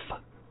self.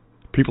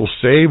 People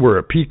say we're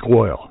at peak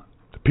oil,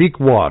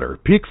 peak water,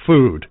 peak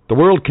food. The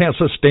world can't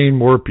sustain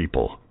more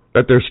people.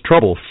 That there's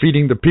trouble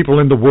feeding the people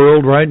in the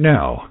world right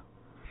now.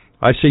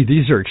 I say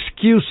these are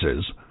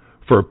excuses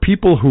for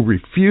people who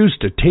refuse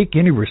to take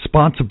any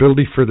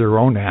responsibility for their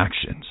own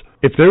actions.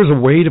 If there's a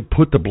way to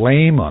put the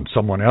blame on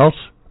someone else,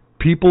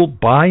 people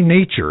by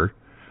nature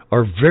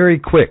are very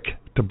quick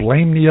to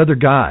blame the other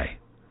guy.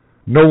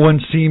 No one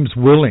seems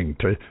willing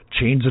to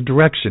change the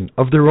direction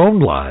of their own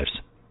lives.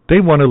 They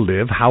want to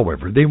live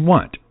however they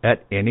want,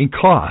 at any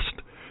cost,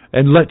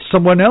 and let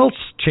someone else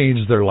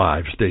change their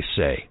lives, they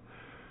say.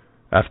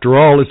 After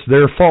all, it's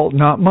their fault,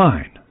 not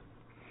mine.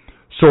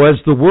 So as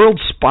the world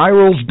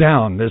spirals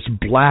down this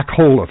black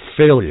hole of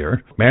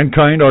failure,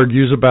 mankind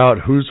argues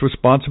about whose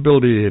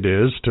responsibility it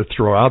is to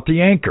throw out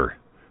the anchor.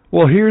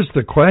 Well, here's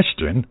the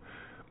question.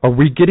 Are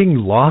we getting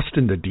lost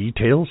in the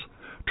details,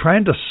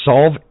 trying to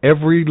solve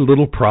every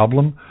little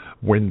problem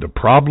when the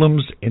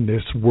problems in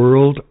this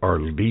world are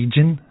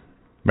legion?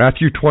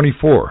 Matthew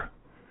 24.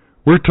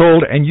 We're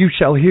told, and you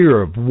shall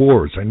hear of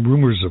wars and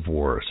rumors of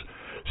wars.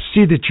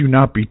 See that you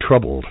not be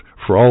troubled,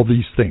 for all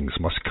these things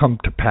must come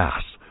to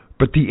pass.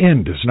 But the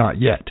end is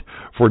not yet.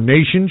 For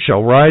nation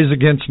shall rise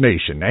against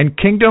nation, and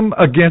kingdom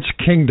against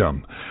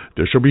kingdom.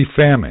 There shall be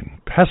famine,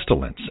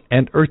 pestilence,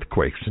 and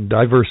earthquakes in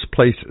diverse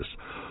places.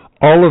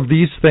 All of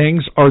these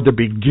things are the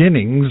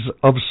beginnings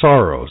of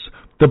sorrows.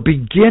 The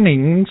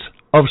beginnings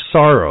of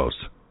sorrows.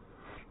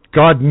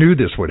 God knew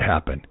this would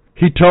happen.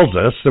 He tells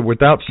us that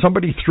without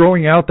somebody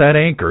throwing out that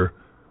anchor,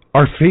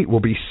 our fate will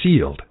be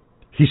sealed.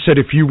 He said,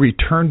 if you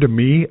return to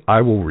me,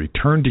 I will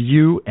return to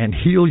you and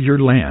heal your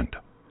land.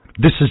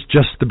 This is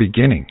just the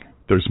beginning.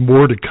 There's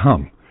more to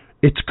come.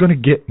 It's going to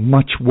get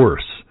much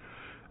worse.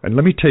 And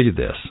let me tell you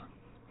this.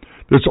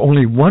 There's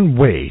only one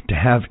way to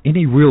have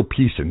any real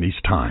peace in these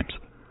times,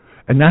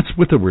 and that's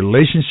with a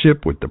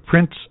relationship with the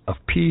Prince of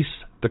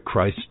Peace, the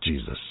Christ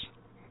Jesus.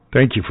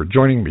 Thank you for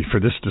joining me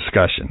for this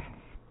discussion.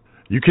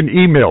 You can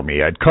email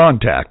me at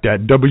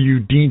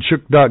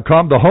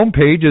contact@wdeanshook.com. The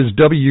homepage is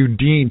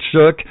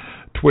wdeanshook.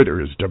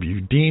 Twitter is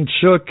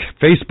wdeanshook.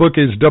 Facebook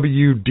is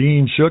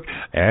wdeanshook.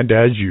 And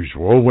as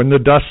usual, when the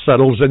dust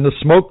settles and the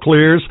smoke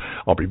clears,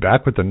 I'll be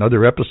back with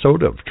another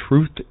episode of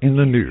Truth in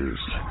the News.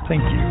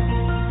 Thank you.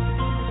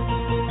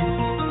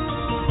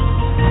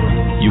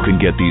 You can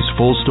get these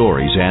full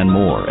stories and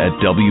more at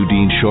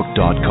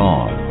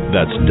wdeanshook.com.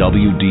 That's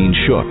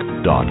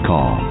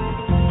wdeanshook.com.